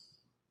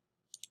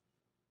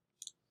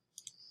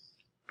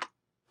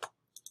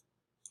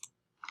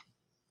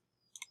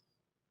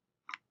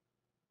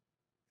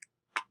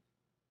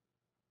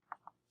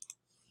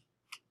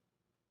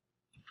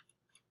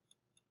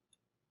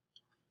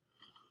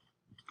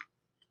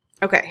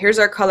 Okay, here's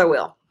our color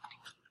wheel.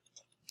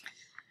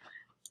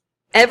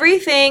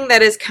 Everything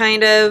that is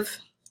kind of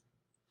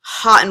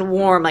hot and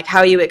warm, like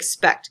how you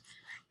expect,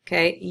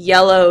 okay,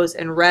 yellows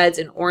and reds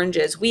and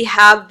oranges, we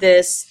have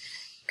this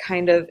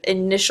kind of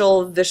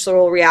initial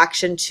visceral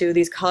reaction to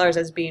these colors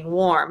as being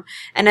warm.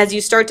 And as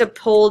you start to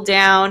pull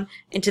down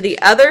into the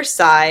other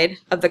side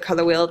of the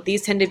color wheel,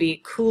 these tend to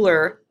be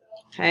cooler,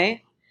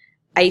 okay,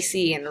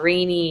 icy and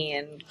rainy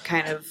and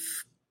kind of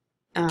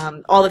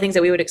all the things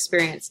that we would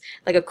experience,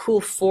 like a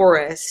cool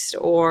forest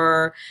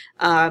or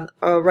a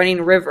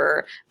running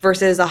river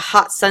versus a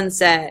hot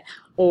sunset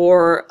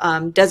or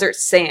desert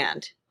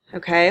sand.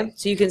 Okay,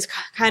 so you can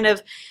kind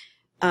of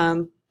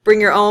bring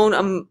your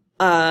own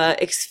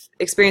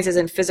experiences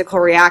and physical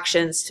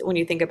reactions when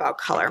you think about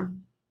color.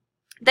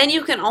 Then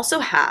you can also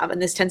have,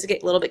 and this tends to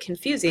get a little bit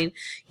confusing,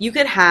 you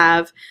could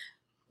have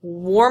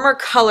warmer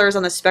colors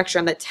on the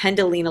spectrum that tend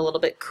to lean a little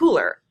bit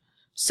cooler.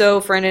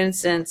 So for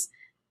instance,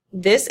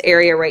 this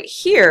area right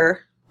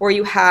here where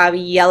you have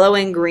yellow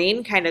and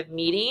green kind of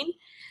meeting,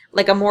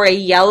 like a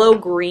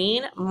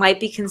yellow-green might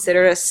be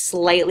considered a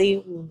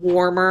slightly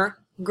warmer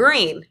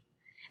green.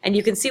 And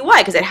you can see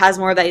why, because it has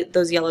more of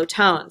those yellow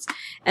tones.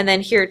 And then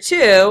here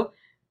too,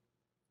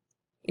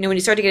 you know, when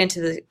you start to get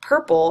into the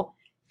purple,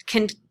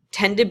 can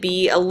tend to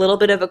be a little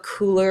bit of a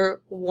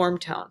cooler, warm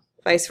tone,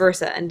 vice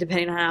versa, and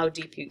depending on how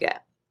deep you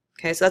get.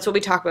 Okay, so that's what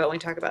we talk about when we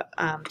talk about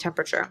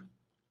temperature.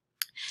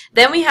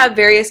 Then we have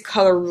various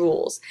color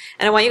rules,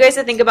 and I want you guys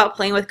to think about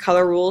playing with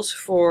color rules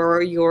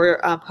for your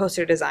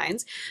poster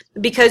designs,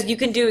 because you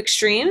can do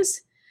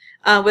extremes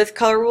with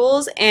color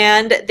rules,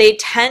 and they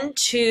tend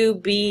to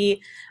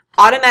be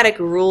automatic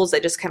rules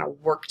that just kind of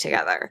work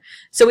together.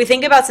 So we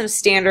think about some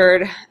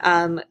standard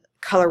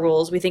color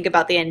rules. We think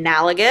about the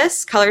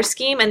analogous color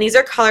scheme, and these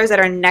are colors that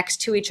are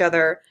next to each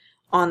other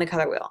on the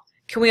color wheel.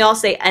 Can we all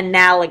say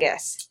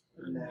analogous?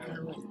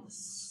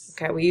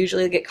 Okay, we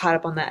usually get caught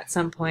up on that at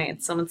some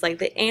point. Someone's like,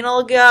 the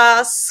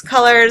analogous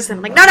colors. And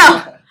I'm like,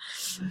 no.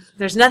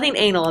 There's nothing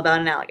anal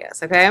about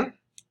analogous, okay?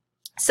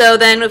 So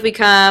then if we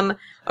come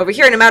over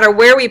here, no matter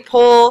where we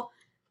pull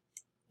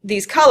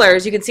these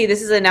colors, you can see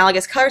this is an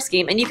analogous color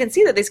scheme, and you can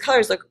see that these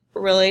colors look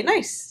really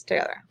nice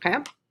together,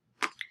 okay?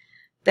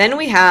 Then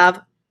we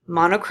have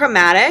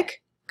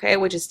monochromatic, okay,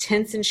 which is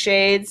tints and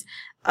shades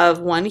of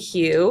one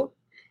hue.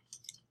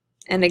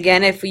 And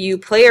again, if you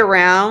play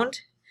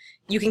around,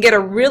 you can get a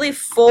really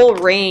full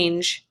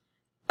range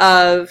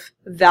of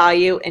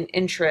value and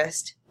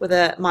interest with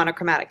a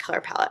monochromatic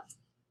color palette.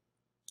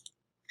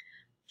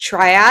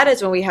 Triad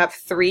is when we have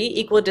 3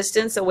 equal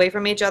distance away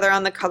from each other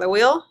on the color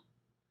wheel.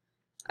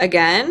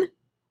 Again,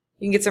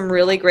 you can get some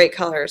really great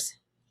colors.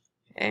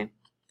 Okay.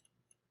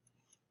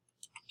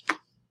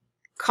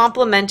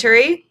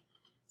 Complementary,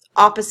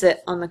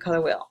 opposite on the color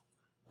wheel.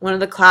 One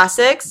of the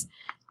classics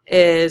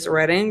is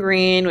red and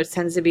green, which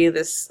tends to be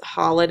this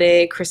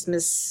holiday,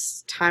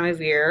 Christmas time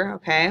of year,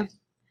 okay?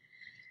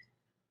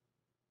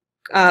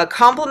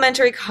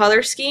 Complementary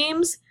color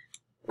schemes,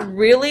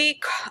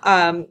 really,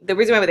 the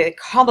reason why they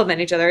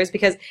complement each other is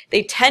because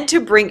they tend to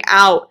bring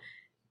out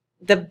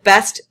the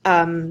best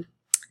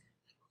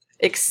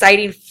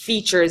exciting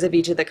features of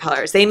each of the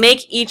colors. They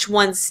make each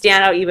one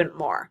stand out even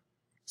more.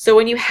 So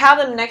when you have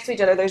them next to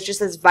each other, there's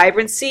just this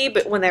vibrancy,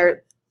 but when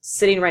they're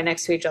sitting right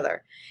next to each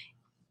other,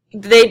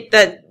 they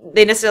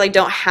necessarily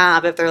don't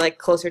have if they're like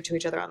closer to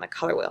each other on the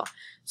color wheel.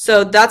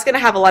 So that's going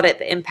to have a lot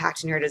of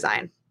impact in your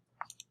design.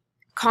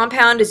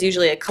 Compound is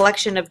usually a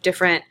collection of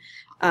different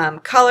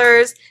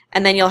colors,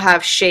 and then you'll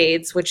have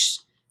shades, which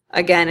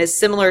again is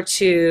similar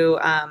to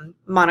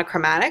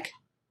monochromatic.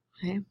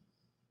 Okay.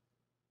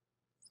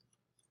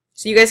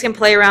 So you guys can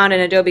play around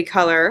in Adobe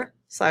Color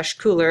 /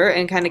 Cooler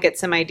and kind of get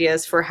some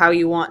ideas for how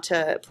you want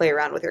to play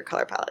around with your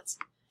color palettes.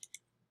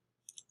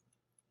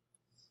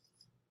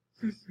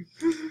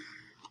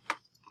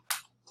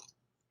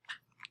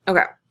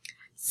 Okay,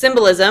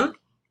 symbolism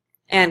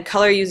and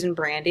color used in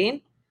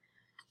branding.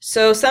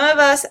 So some of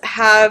us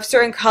have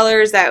certain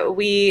colors that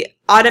we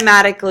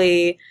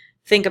automatically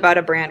think about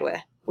a brand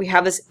with. We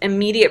have this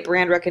immediate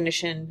brand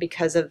recognition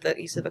because of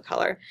the use of a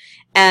color.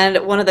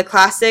 And one of the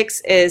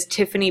classics is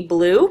Tiffany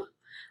blue.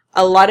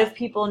 A lot of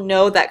people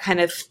know that kind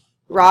of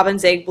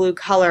robin's egg blue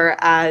color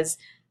as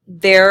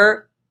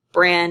their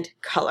brand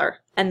color,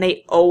 and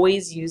they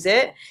always use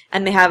it,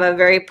 and they have a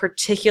very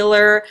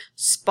particular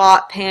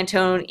spot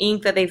Pantone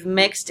ink that they've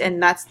mixed,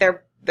 and that's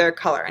their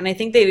color. And I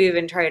think they've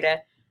even tried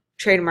to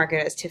trademark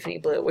it as Tiffany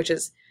blue, which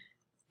is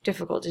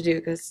difficult to do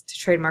because to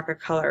trademark a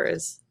color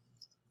is,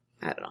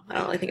 I don't know, I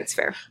don't really think it's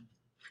fair.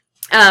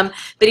 But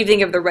if you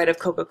think of the red of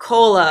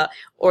Coca-Cola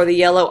or the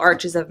yellow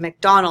arches of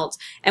McDonald's,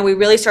 and we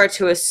really start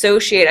to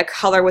associate a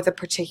color with a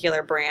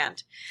particular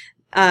brand.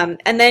 And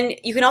then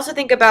you can also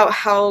think about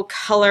how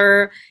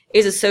color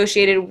is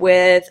associated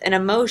with an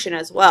emotion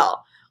as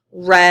well.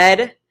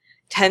 Red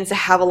tends to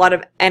have a lot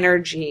of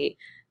energy.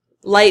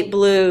 Light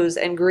blues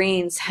and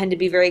greens tend to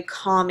be very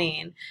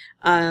calming.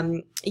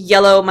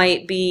 Yellow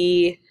might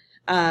be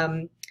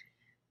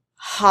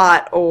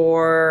hot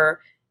or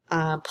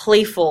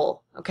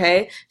playful,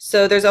 okay?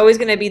 So there's always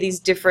going to be these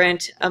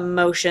different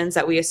emotions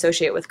that we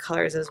associate with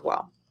colors as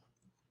well.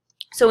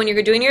 So when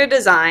you're doing your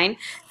design,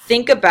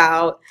 think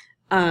about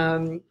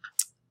the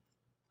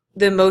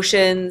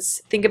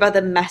emotions, think about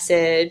the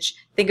message,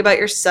 think about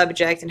your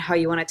subject and how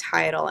you want to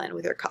tie it all in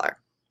with your color.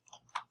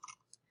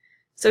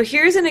 So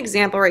here's an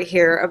example right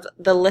here of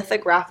the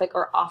lithographic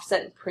or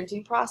offset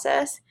printing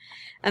process.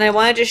 And I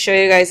wanted to show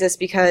you guys this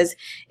because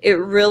it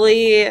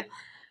really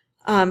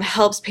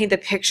helps paint the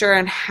picture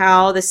on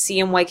how the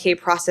CMYK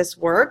process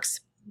works.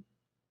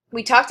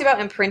 We talked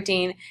about in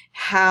printing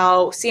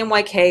how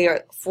CMYK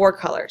are 4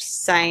 colors: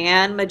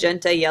 cyan,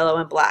 magenta, yellow,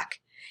 and black.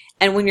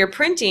 And when you're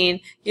printing,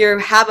 you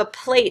have a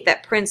plate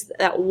that prints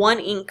that one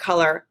ink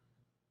color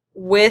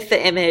with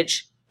the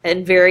image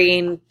and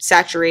varying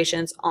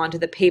saturations onto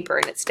the paper,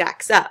 and it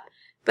stacks up.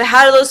 But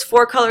how do those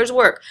 4 colors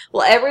work?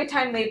 Well, every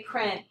time they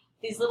print,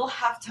 these little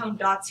halftone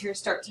dots here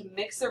start to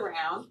mix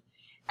around,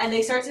 and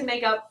they start to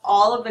make up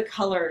all of the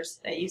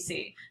colors that you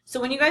see. So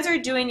when you guys are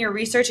doing your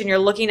research and you're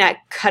looking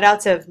at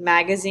cutouts of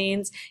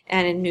magazines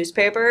and in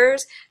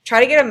newspapers,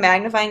 try to get a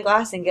magnifying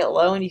glass and get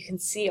low, and you can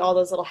see all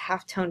those little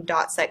halftone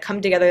dots that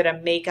come together to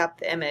make up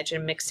the image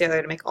and mix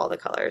together to make all the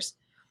colors.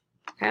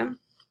 Okay?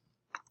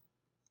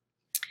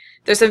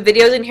 There's some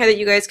videos in here that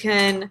you guys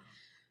can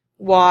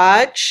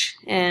watch,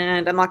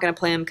 and I'm not going to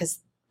play them because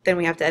then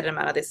we have to edit them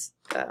out of this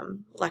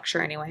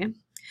lecture anyway.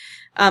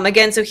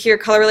 Again, so here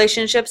color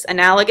relationships,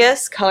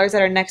 analogous, colors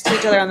that are next to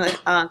each other on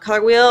the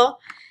color wheel.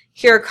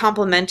 Here are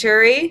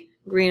complementary,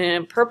 green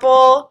and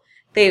purple.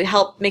 They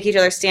help make each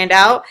other stand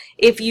out.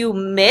 If you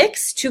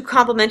mix 2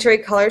 complementary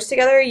colors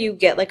together, you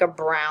get like a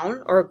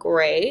brown or a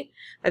gray,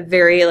 a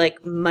very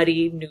like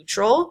muddy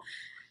neutral.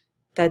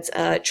 That's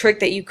a trick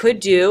that you could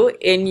do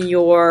in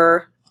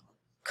your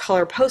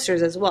color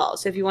posters as well.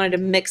 So if you wanted to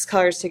mix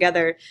colors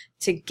together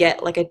to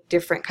get like a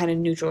different kind of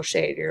neutral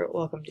shade, you're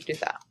welcome to do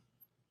that.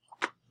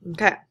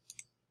 Okay.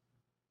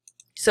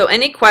 So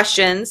any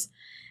questions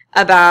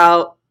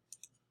about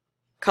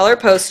color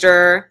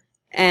poster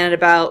and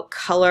about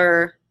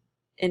color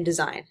in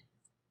design?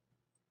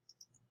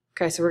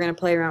 Okay, so we're going to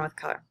play around with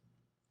color.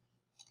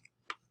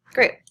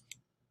 Great.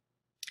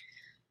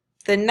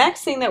 The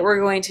next thing that we're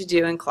going to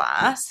do in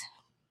class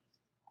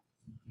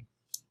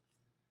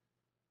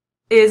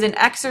is an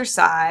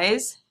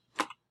exercise.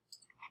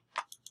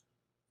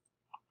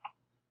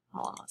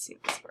 Hold on, let's see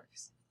if this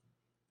works.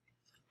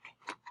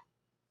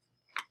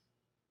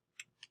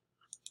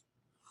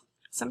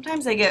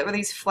 Sometimes I get where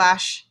these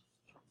flash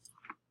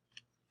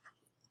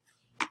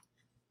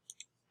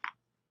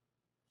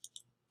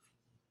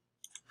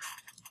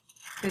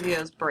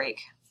videos break.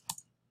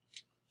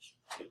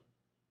 Do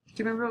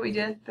you remember what we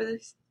did for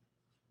this?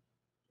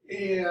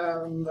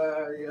 And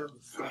yeah,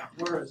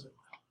 where is it?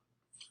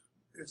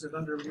 Is it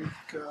under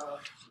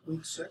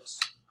week 6?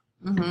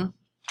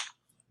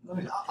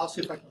 Mm-hmm. I'll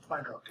see if I can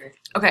find it, okay?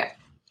 Okay.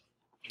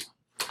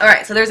 All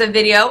right, so there's a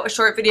video, a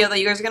short video that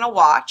you guys are going to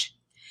watch.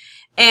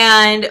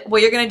 And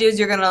what you're going to do is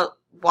you're going to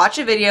watch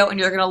a video and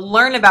you're going to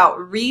learn about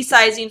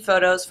resizing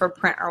photos for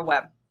print or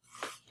web.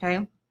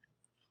 Okay?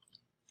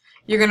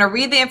 You're going to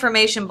read the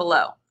information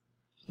below.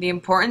 The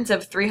importance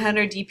of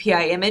 300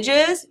 dpi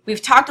images.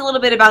 We've talked a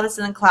little bit about this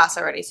in the class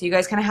already, so you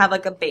guys kind of have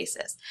like a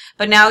basis.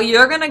 But now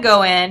you're going to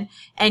go in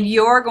and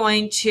you're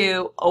going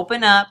to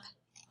open up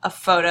a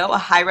photo, a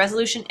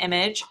high-resolution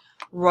image,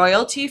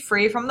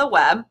 royalty-free from the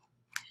web.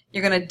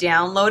 You're going to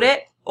download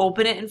it,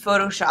 open it in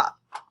Photoshop.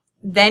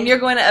 Then you're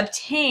going to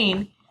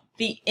obtain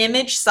the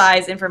image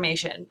size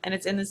information, and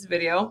it's in this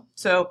video,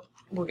 so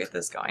we'll get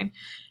this going.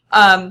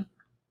 And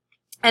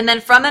then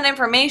from that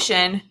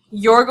information,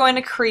 you're going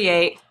to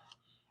create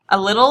a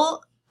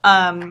little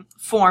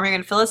form. You're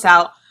going to fill this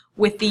out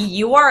with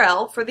the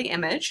URL for the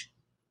image.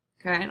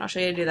 Okay, and I'll show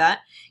you how to do that.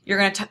 You're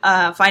going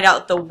to find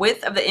out the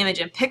width of the image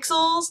in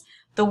pixels,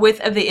 the width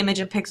of the image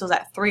in pixels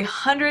at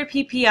 300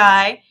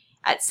 ppi,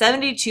 at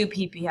 72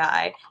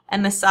 ppi,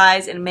 and the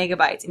size in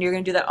megabytes. And you're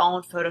going to do that all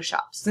in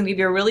Photoshop. So it's going to give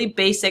you a really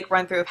basic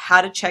run through of how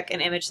to check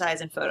an image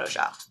size in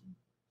Photoshop.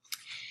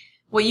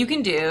 What you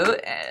can do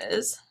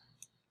is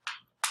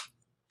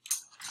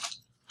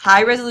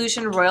high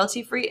resolution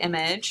royalty-free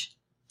image.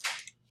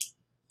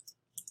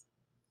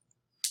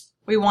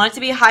 We want it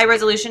to be high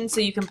resolution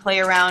so you can play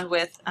around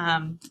with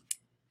a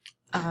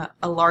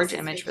large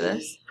image for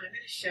this. I'm going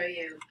to show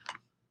you.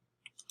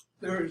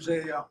 There's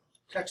a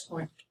text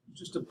link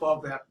just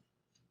above that.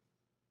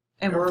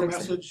 And we'll Error fix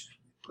it. message,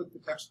 click the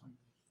text link.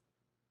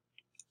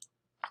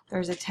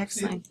 There's a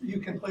text line. You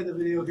can play the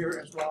video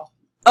here as well.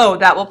 Oh,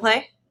 that will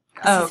play?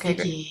 Oh, This is okay,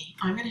 great. Vicky.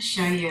 I'm going to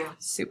show you.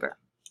 Super.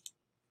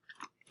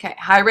 Okay,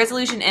 high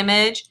resolution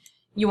image.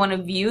 You want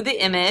to view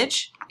the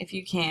image if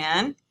you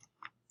can.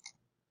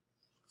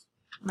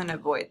 I'm going to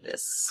avoid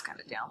this kind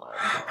of download.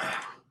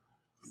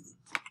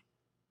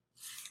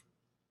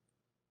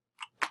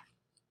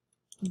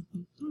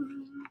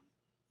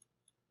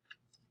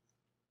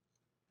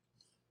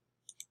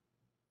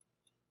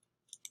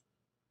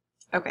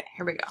 Okay,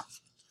 here we go.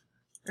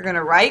 You're going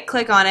to right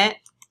click on it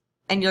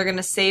and you're going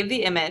to save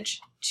the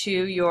image to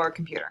your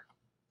computer.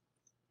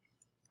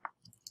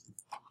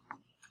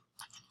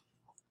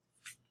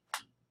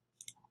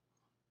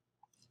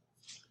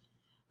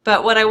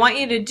 But what I want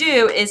you to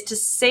do is to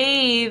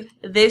save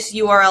this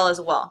URL as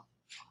well.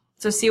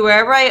 So see,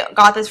 wherever I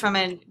got this from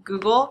in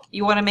Google,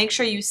 you want to make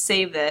sure you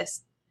save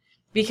this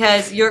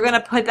because you're going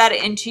to put that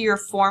into your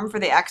form for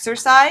the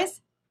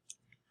exercise.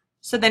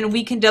 So then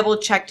we can double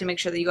check to make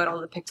sure that you got all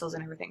the pixels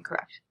and everything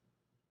correct.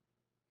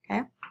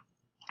 Okay?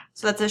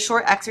 So that's a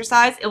short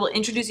exercise. It will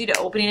introduce you to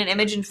opening an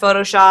image in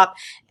Photoshop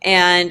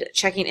and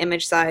checking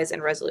image size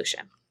and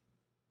resolution.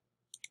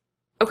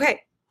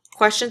 Okay,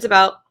 questions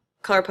about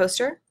color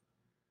poster?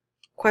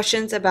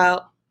 Questions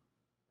about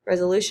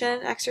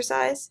resolution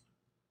exercise?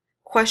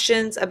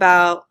 Questions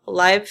about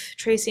live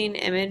tracing,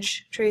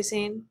 image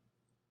tracing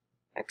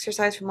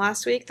exercise from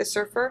last week, the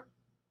surfer?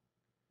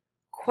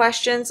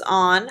 Questions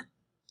on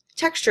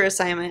texture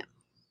assignment?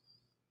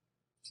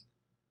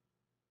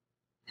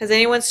 Has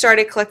anyone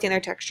started collecting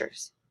their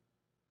textures?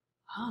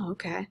 Oh,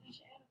 okay.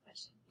 Actually, I have a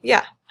question.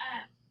 Yeah.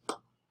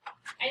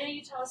 I know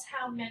you tell us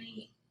how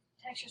many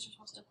textures we're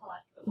supposed to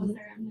collect, but was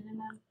there a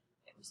minimum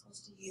that we're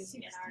supposed to use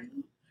in our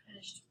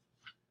finished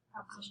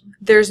composition?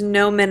 There's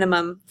no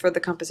minimum for the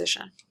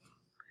composition.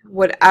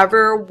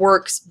 Whatever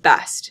works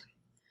best.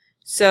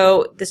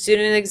 So the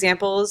student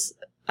examples,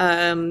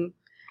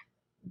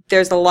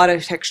 there's a lot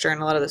of texture in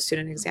a lot of the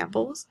student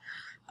examples.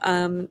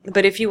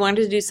 But if you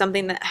wanted to do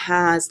something that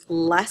has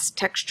less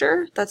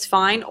texture, that's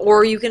fine.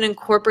 Or you can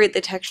incorporate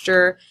the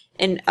texture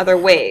in other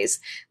ways.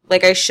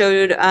 Like I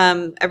showed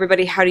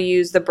everybody how to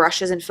use the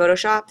brushes in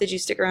Photoshop. Did you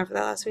stick around for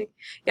that last week?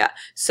 Yeah.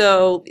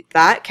 So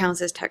that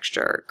counts as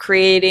texture.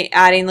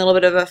 Adding a little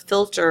bit of a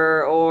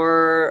filter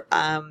or,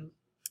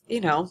 you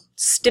know,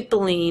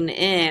 stippling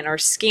in or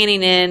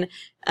scanning in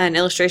an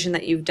illustration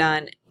that you've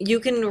done.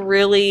 You can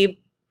really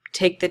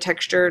take the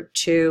texture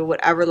to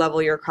whatever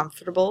level you're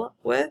comfortable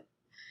with.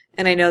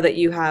 And I know that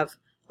you have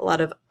a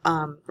lot of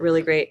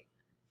really great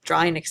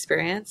drawing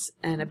experience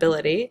and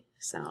ability,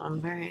 so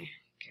I'm very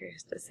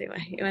curious to see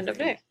what you end up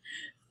doing.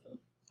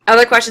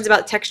 Other questions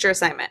about texture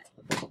assignment?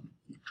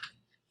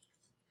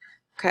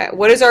 Okay,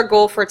 what is our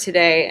goal for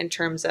today in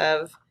terms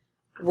of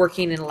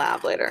working in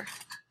lab later?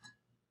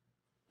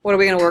 What are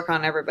we going to work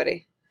on,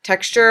 everybody?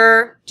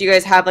 Texture? Do you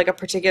guys have like a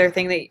particular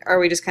thing that, are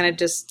we just kind of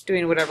just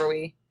doing whatever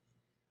we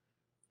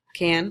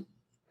can?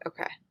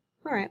 Okay.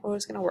 All right, well,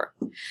 it's going to work.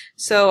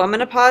 So I'm going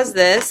to pause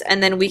this,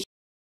 and then we